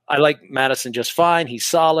I like Mattison just fine. He's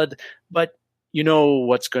solid, but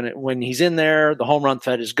when he's in there, the home run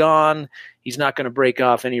threat is gone. He's not going to break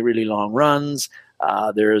off any really long runs.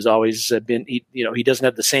 There has always been, he doesn't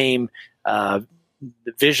have the same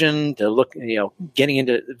vision to look, getting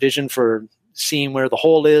into vision for seeing where the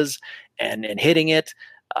hole is and hitting it.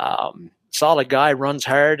 Solid guy, runs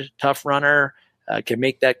hard, tough runner, can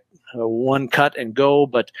make that one cut and go,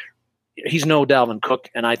 but he's no Dalvin Cook.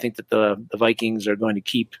 And I think that the Vikings are going to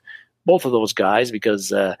keep both of those guys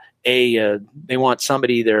because they want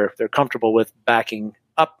somebody they're comfortable with backing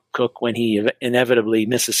up Cook when he inevitably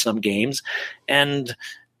misses some games, and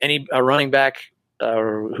running back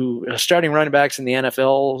starting running backs in the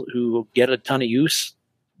NFL who get a ton of use,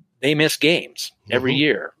 they miss games every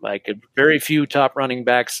year. Like very few top running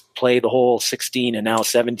backs play the whole 16 and now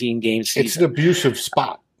 17 game season. It's an abusive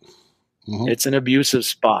spot. It's an abusive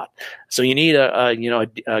spot. So you need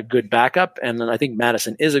a good backup, and I think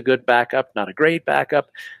Mattison is a good backup, not a great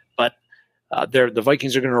backup, but the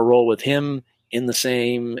Vikings are going to roll with him in the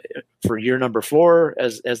same for year number 4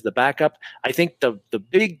 as the backup. I think the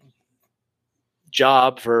big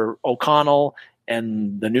job for O'Connell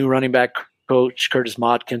and the new running back coach Curtis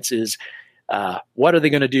Modkins is what are they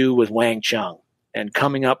going to do with Wang Chung and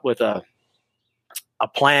coming up with a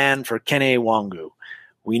plan for Kene Wangu.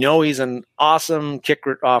 We know he's an awesome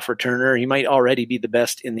kick-off returner. He might already be the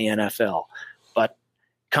best in the NFL. But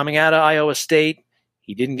coming out of Iowa State,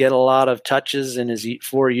 he didn't get a lot of touches in his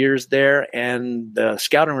 4 years there. And the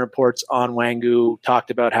scouting reports on Wangu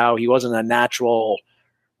talked about how he wasn't a natural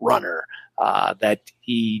runner, that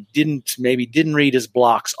he didn't read his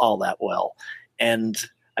blocks all that well. And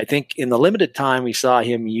I think in the limited time we saw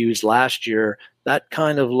him use last year, that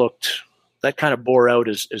kind of bore out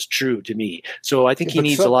as true to me. So I think he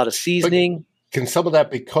needs a lot of seasoning. Can some of that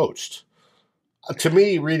be coached? To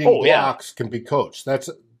me, reading blocks can be coached. That's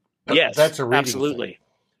a reading absolutely thing.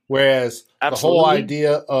 Whereas the whole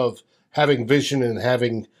idea of having vision and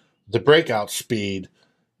having the breakout speed,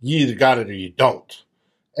 you either got it or you don't.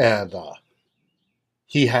 And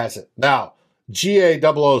he has it. Now,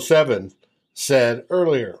 GA007 said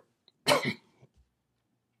earlier,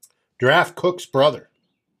 draft Cook's brother.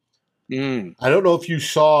 I don't know if you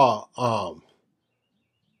saw,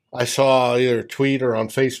 I saw either a tweet or on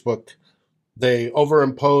Facebook, they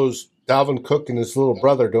overimposed Dalvin Cook and his little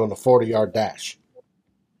brother doing a 40-yard dash.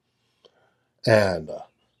 And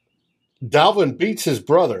Dalvin beats his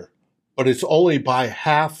brother, but it's only by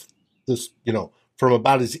half this, from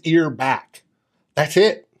about his ear back. That's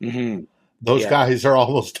it. Those guys are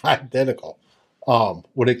almost identical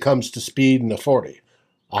when it comes to speed in the 40.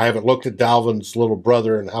 I haven't looked at Dalvin's little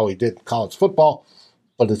brother and how he did in college football,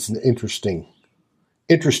 but it's an interesting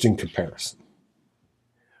comparison.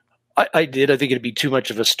 I did. I think it'd be too much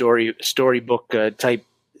of a storybook type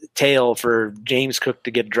tale for James Cook to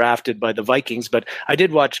get drafted by the Vikings. But I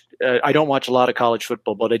did watch. I don't watch a lot of college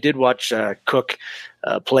football, but I did watch Cook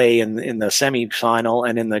play in the semifinal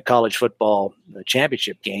and in the college football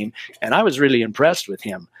championship game, and I was really impressed with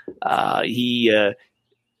him.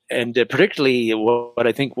 And particularly what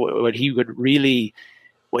I think what he's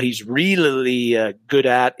really good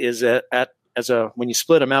at is when you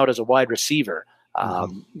split him out as a wide receiver.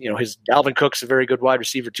 His Dalvin Cook's a very good wide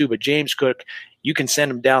receiver too, but James Cook, you can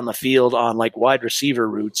send him down the field on like wide receiver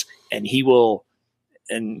routes, and he will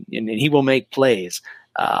make plays.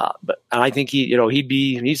 But I think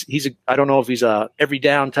I don't know if he's a every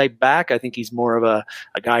down type back. I think he's more of a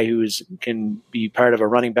guy who can be part of a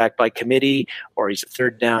running back by committee, or he's a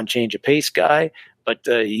third down change of pace guy. But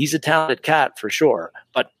he's a talented cat for sure.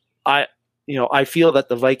 But I feel that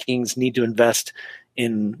the Vikings need to invest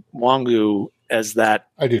in Wangu as that.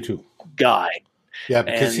 I do too. Guy. Yeah,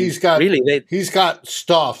 because he's got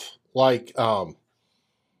stuff like Cordero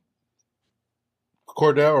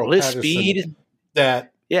Patterson speed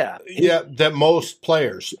that that most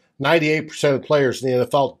players, 98% of players in the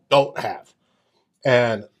NFL don't have.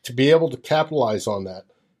 And to be able to capitalize on that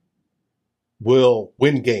will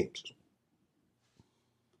win games.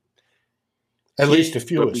 At least a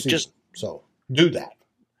few a season. So do that.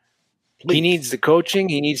 Please. He needs the coaching.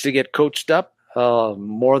 He needs to get coached up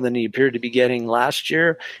more than he appeared to be getting last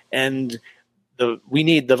year. And the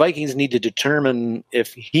Vikings need to determine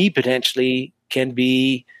if he potentially can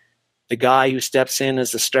be the guy who steps in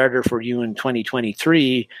as the starter for you in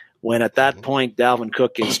 2023, when at that point Dalvin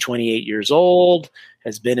Cook is 28 years old,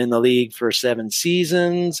 has been in the league for 7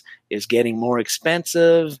 seasons, is getting more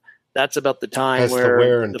expensive. That's about the time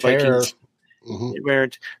where the Vikings where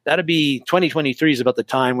that'd be 2023 is about the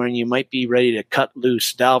time when you might be ready to cut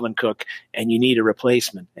loose Dalvin Cook and you need a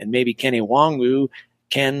replacement. And maybe Kenny Wangu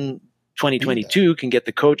can 2022 can get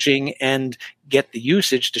the coaching and get the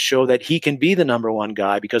usage to show that he can be the number one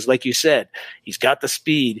guy, because like you said, he's got the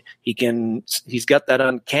speed. He's got that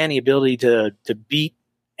uncanny ability to beat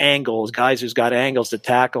angles, guys who's got angles to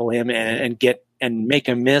tackle him and make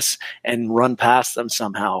him miss and run past them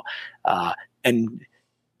somehow. And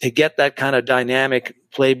to get that kind of dynamic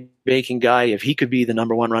play-making guy, if he could be the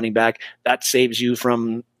number one running back, that saves you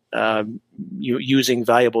from using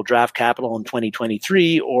valuable draft capital in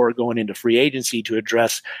 2023 or going into free agency to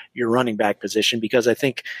address your running back position. Because I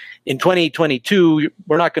think in 2022,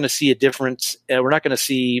 we're not going to see a difference. We're not going to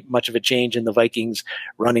see much of a change in the Vikings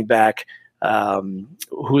running back,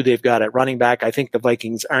 who they've got at running back. I think the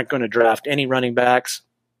Vikings aren't going to draft any running backs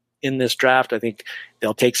in this draft. I think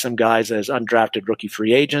they'll take some guys as undrafted rookie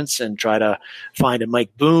free agents and try to find a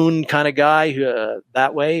Mike Boone kind of guy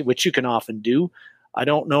that way, which you can often do. I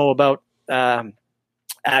don't know about AJ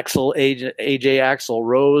Axl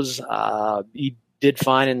Rose. He did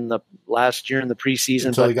fine in the last year in the preseason,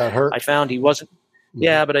 until he got hurt. I found he wasn't.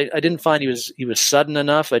 Yeah, but I didn't find he was sudden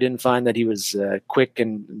enough. I didn't find that he was quick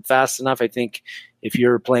and fast enough. I think if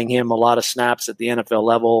you're playing him a lot of snaps at the NFL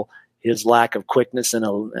level, his lack of quickness and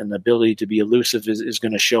ability to be elusive is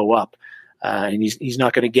going to show up, and he's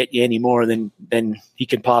not going to get you any more than he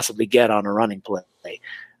can possibly get on a running play.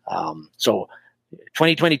 So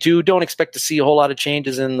 2022, don't expect to see a whole lot of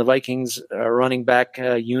changes in the Vikings running back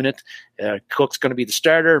unit. Cook's going to be the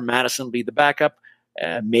starter. Madison will be the backup,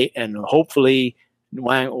 and hopefully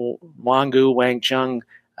Wang Chung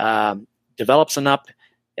develops enough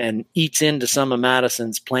and eats into some of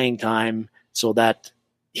Madison's playing time so that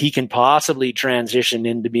he can possibly transition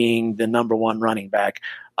into being the number one running back.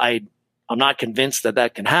 I'm not convinced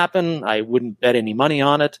that can happen. I wouldn't bet any money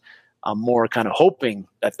on it. I'm more kind of hoping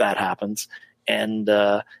that happens. And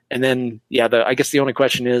then, I guess the only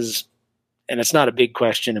question is, and it's not a big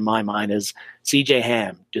question in my mind, is CJ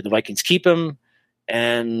Ham. Do the Vikings keep him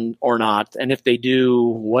or not? And if they do,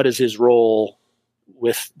 what is his role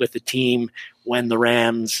with the team when the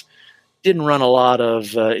Rams didn't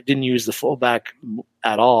use the fullback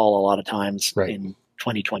at all a lot of times in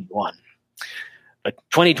 2021. But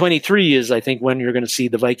 2023 is, I think, when you're going to see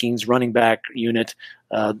the Vikings running back unit.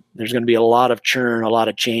 There's going to be a lot of churn, a lot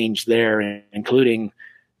of change there, including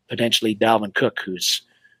potentially Dalvin Cook, who's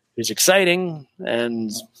exciting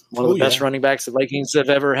and one of the best running backs the Vikings have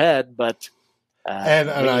ever had. But and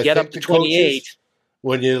when you get up to 28, coaches,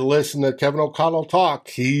 when you listen to Kevin O'Connell talk,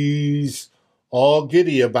 he's all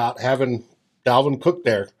giddy about having Dalvin Cook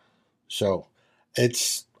there. So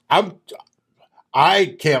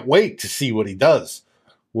I can't wait to see what he does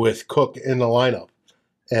with Cook in the lineup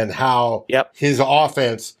and how his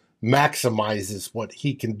offense maximizes what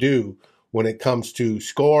he can do when it comes to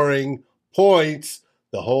scoring points,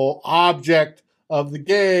 the whole object of the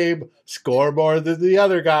game, score more than the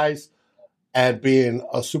other guys, and being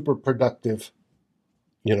a super productive,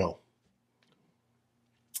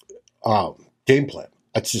 game plan.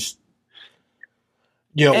 That's just,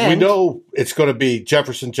 we know it's going to be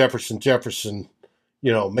Jefferson,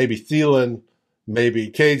 maybe Thielen,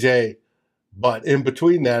 maybe KJ, but in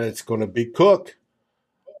between that, it's going to be Cook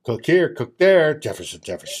here, Cook there, Jefferson,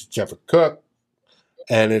 Cook,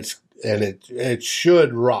 and it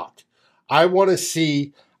should rock. I want to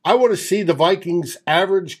see the Vikings'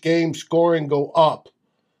 average game scoring go up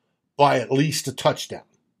by at least a touchdown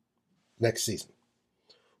next season.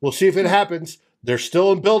 We'll see if it happens. They're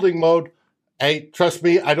still in building mode. Hey, trust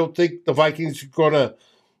me, I don't think the Vikings are going to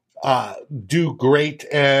do great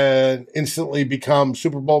and instantly become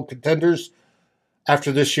Super Bowl contenders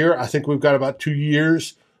after this year. I think we've got about 2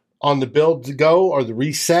 years on the build to go, or the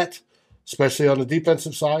reset, especially on the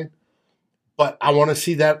defensive side. But I want to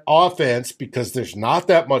see that offense, because there's not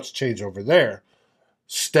that much change over there,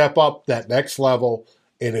 step up that next level.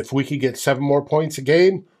 And if we could get 7 more points a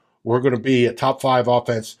game, we're going to be a top 5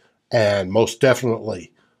 offense and most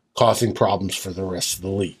definitely causing problems for the rest of the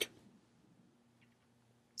league.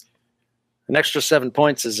 An extra 7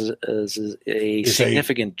 points is a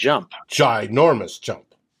significant jump. Ginormous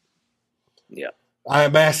jump. Yeah.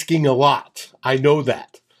 I'm asking a lot. I know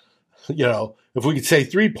that. If we could say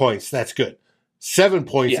 3 points, that's good. 7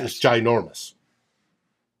 points is ginormous.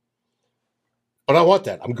 But I want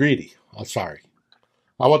that. I'm greedy. I'm sorry.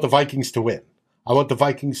 I want the Vikings to win. I want the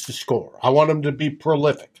Vikings to score. I want them to be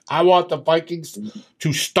prolific. I want the Vikings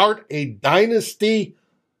to start a dynasty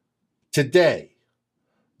today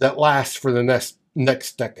that lasts for the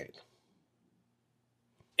next decade.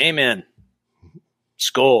 Amen.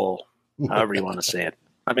 Skol, however you want to say it.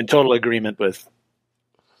 I'm in total agreement with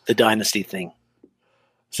the dynasty thing.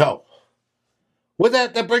 So, with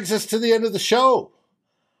that brings us to the end of the show.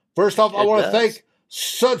 First off, I want to thank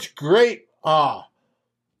such a great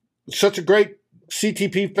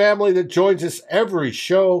CTP family that joins us every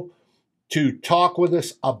show to talk with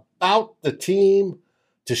us about the team,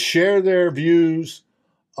 to share their views,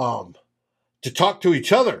 to talk to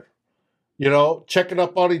each other, checking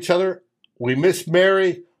up on each other. We miss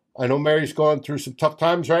Mary. I know Mary's going through some tough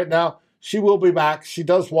times right now. She will be back. She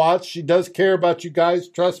does watch. She does care about you guys.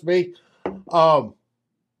 Trust me. I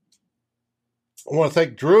want to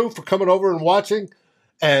thank Drew for coming over and watching,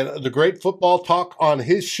 and the great football talk on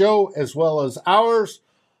his show as well as ours.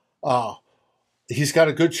 He's got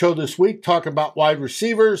a good show this week talking about wide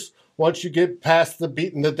receivers. Once you get past the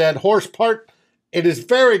beating the dead horse part, it is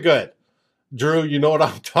very good. Drew, you know what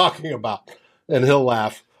I'm talking about, and he'll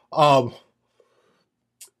laugh. I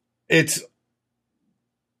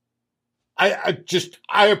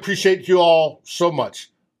appreciate you all so much.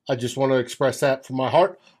 I just want to express that from my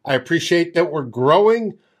heart. I appreciate that we're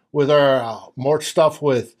growing with our more stuff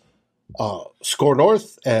with Score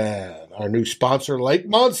North and our new sponsor, Lake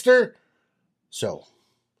Monster. So,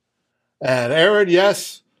 and Aaron,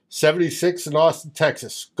 yes, 76 in Austin,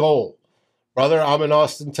 Texas. Goal. Brother, I'm in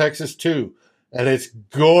Austin, Texas too. And it's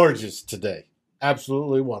gorgeous today.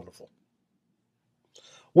 Absolutely wonderful.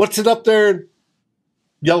 What's it up there in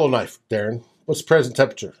Yellowknife, Darren? What's the present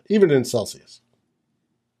temperature, even in Celsius?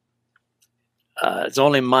 It's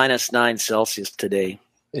only -9 Celsius today.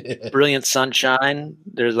 Brilliant sunshine.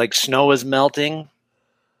 There's like snow is melting.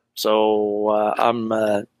 So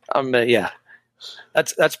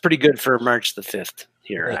that's pretty good for March the 5th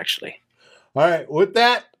here, actually. All right. With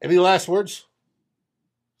that, any last words?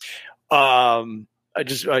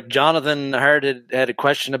 Jonathan Hart had a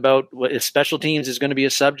question about if special teams is going to be a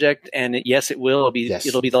subject, and yes, it will.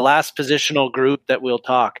 It'll be the last positional group that we'll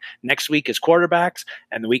talk. Next week is quarterbacks,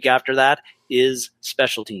 and the week after that is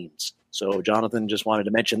special teams. So Jonathan just wanted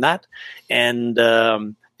to mention that. And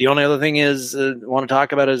the only other thing I want to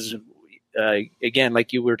talk about is, again,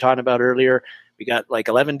 like you were talking about earlier, we got like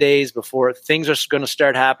 11 days before things are going to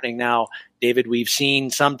start happening now. David, we've seen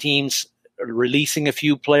some teams releasing a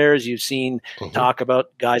few players. You've seen talk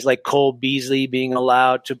about guys like Cole Beasley being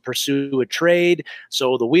allowed to pursue a trade.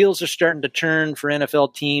 So the wheels are starting to turn for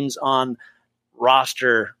NFL teams on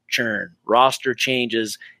roster churn, roster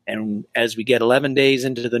changes. And as we get 11 days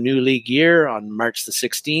into the new league year on March the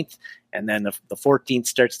 16th, and then the 14th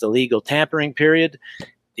starts the legal tampering period.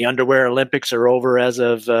 The underwear Olympics are over as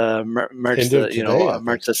of March the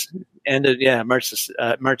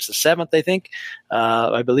 7th, I think,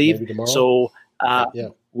 I believe. So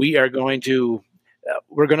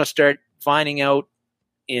we're going to start finding out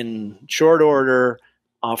in short order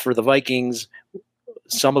for the Vikings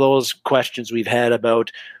some of those questions we've had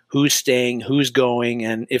about who's staying, who's going,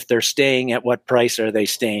 and if they're staying, at what price are they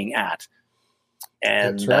staying at?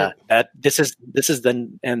 And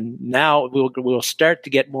now we'll start to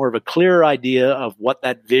get more of a clearer idea of what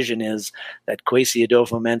that vision is that Kwesi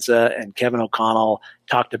Adofo-Mensah and Kevin O'Connell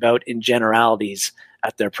talked about in generalities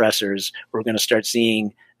at their pressers. We're going to start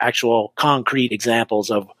seeing actual concrete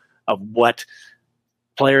examples of what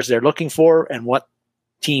players they're looking for and what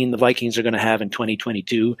team the Vikings are going to have in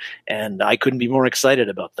 2022. And I couldn't be more excited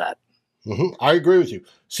about that. I agree with you.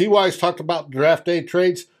 C-Wise talked about draft day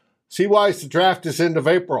trades. C-Wise, the draft is end of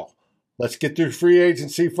April. Let's get through free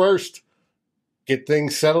agency first, get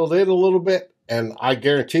things settled in a little bit, And I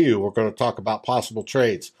guarantee you we're going to talk about possible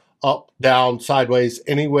trades. Up, down, sideways,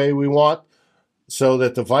 any way we want, so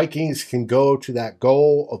that the Vikings can go to that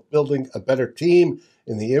goal of building a better team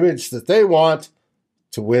in the image that they want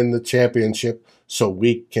to win the championship, so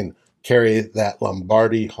we can carry that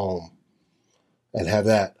Lombardi home and have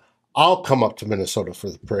that. I'll come up to Minnesota for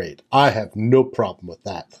the parade. I have no problem with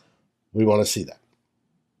that. We want to see that.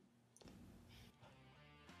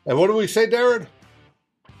 And what do we say, Darren?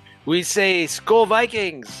 We say Skol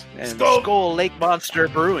Vikings and Skol Lake Monster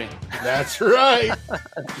Brewing. That's right.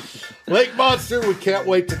 Lake Monster, we can't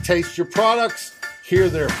wait to taste your products. Hear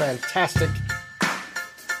they're fantastic.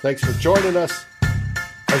 Thanks for joining us.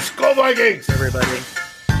 And Skol Vikings, everybody.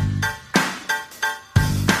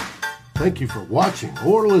 Thank you for watching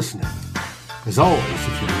or listening. As always,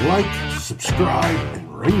 if you like, subscribe,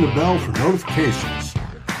 and ring the bell for notifications.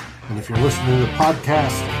 And if you're listening to the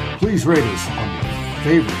podcast, please rate us on your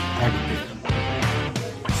favorite aggregator.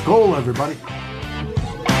 Skol, everybody.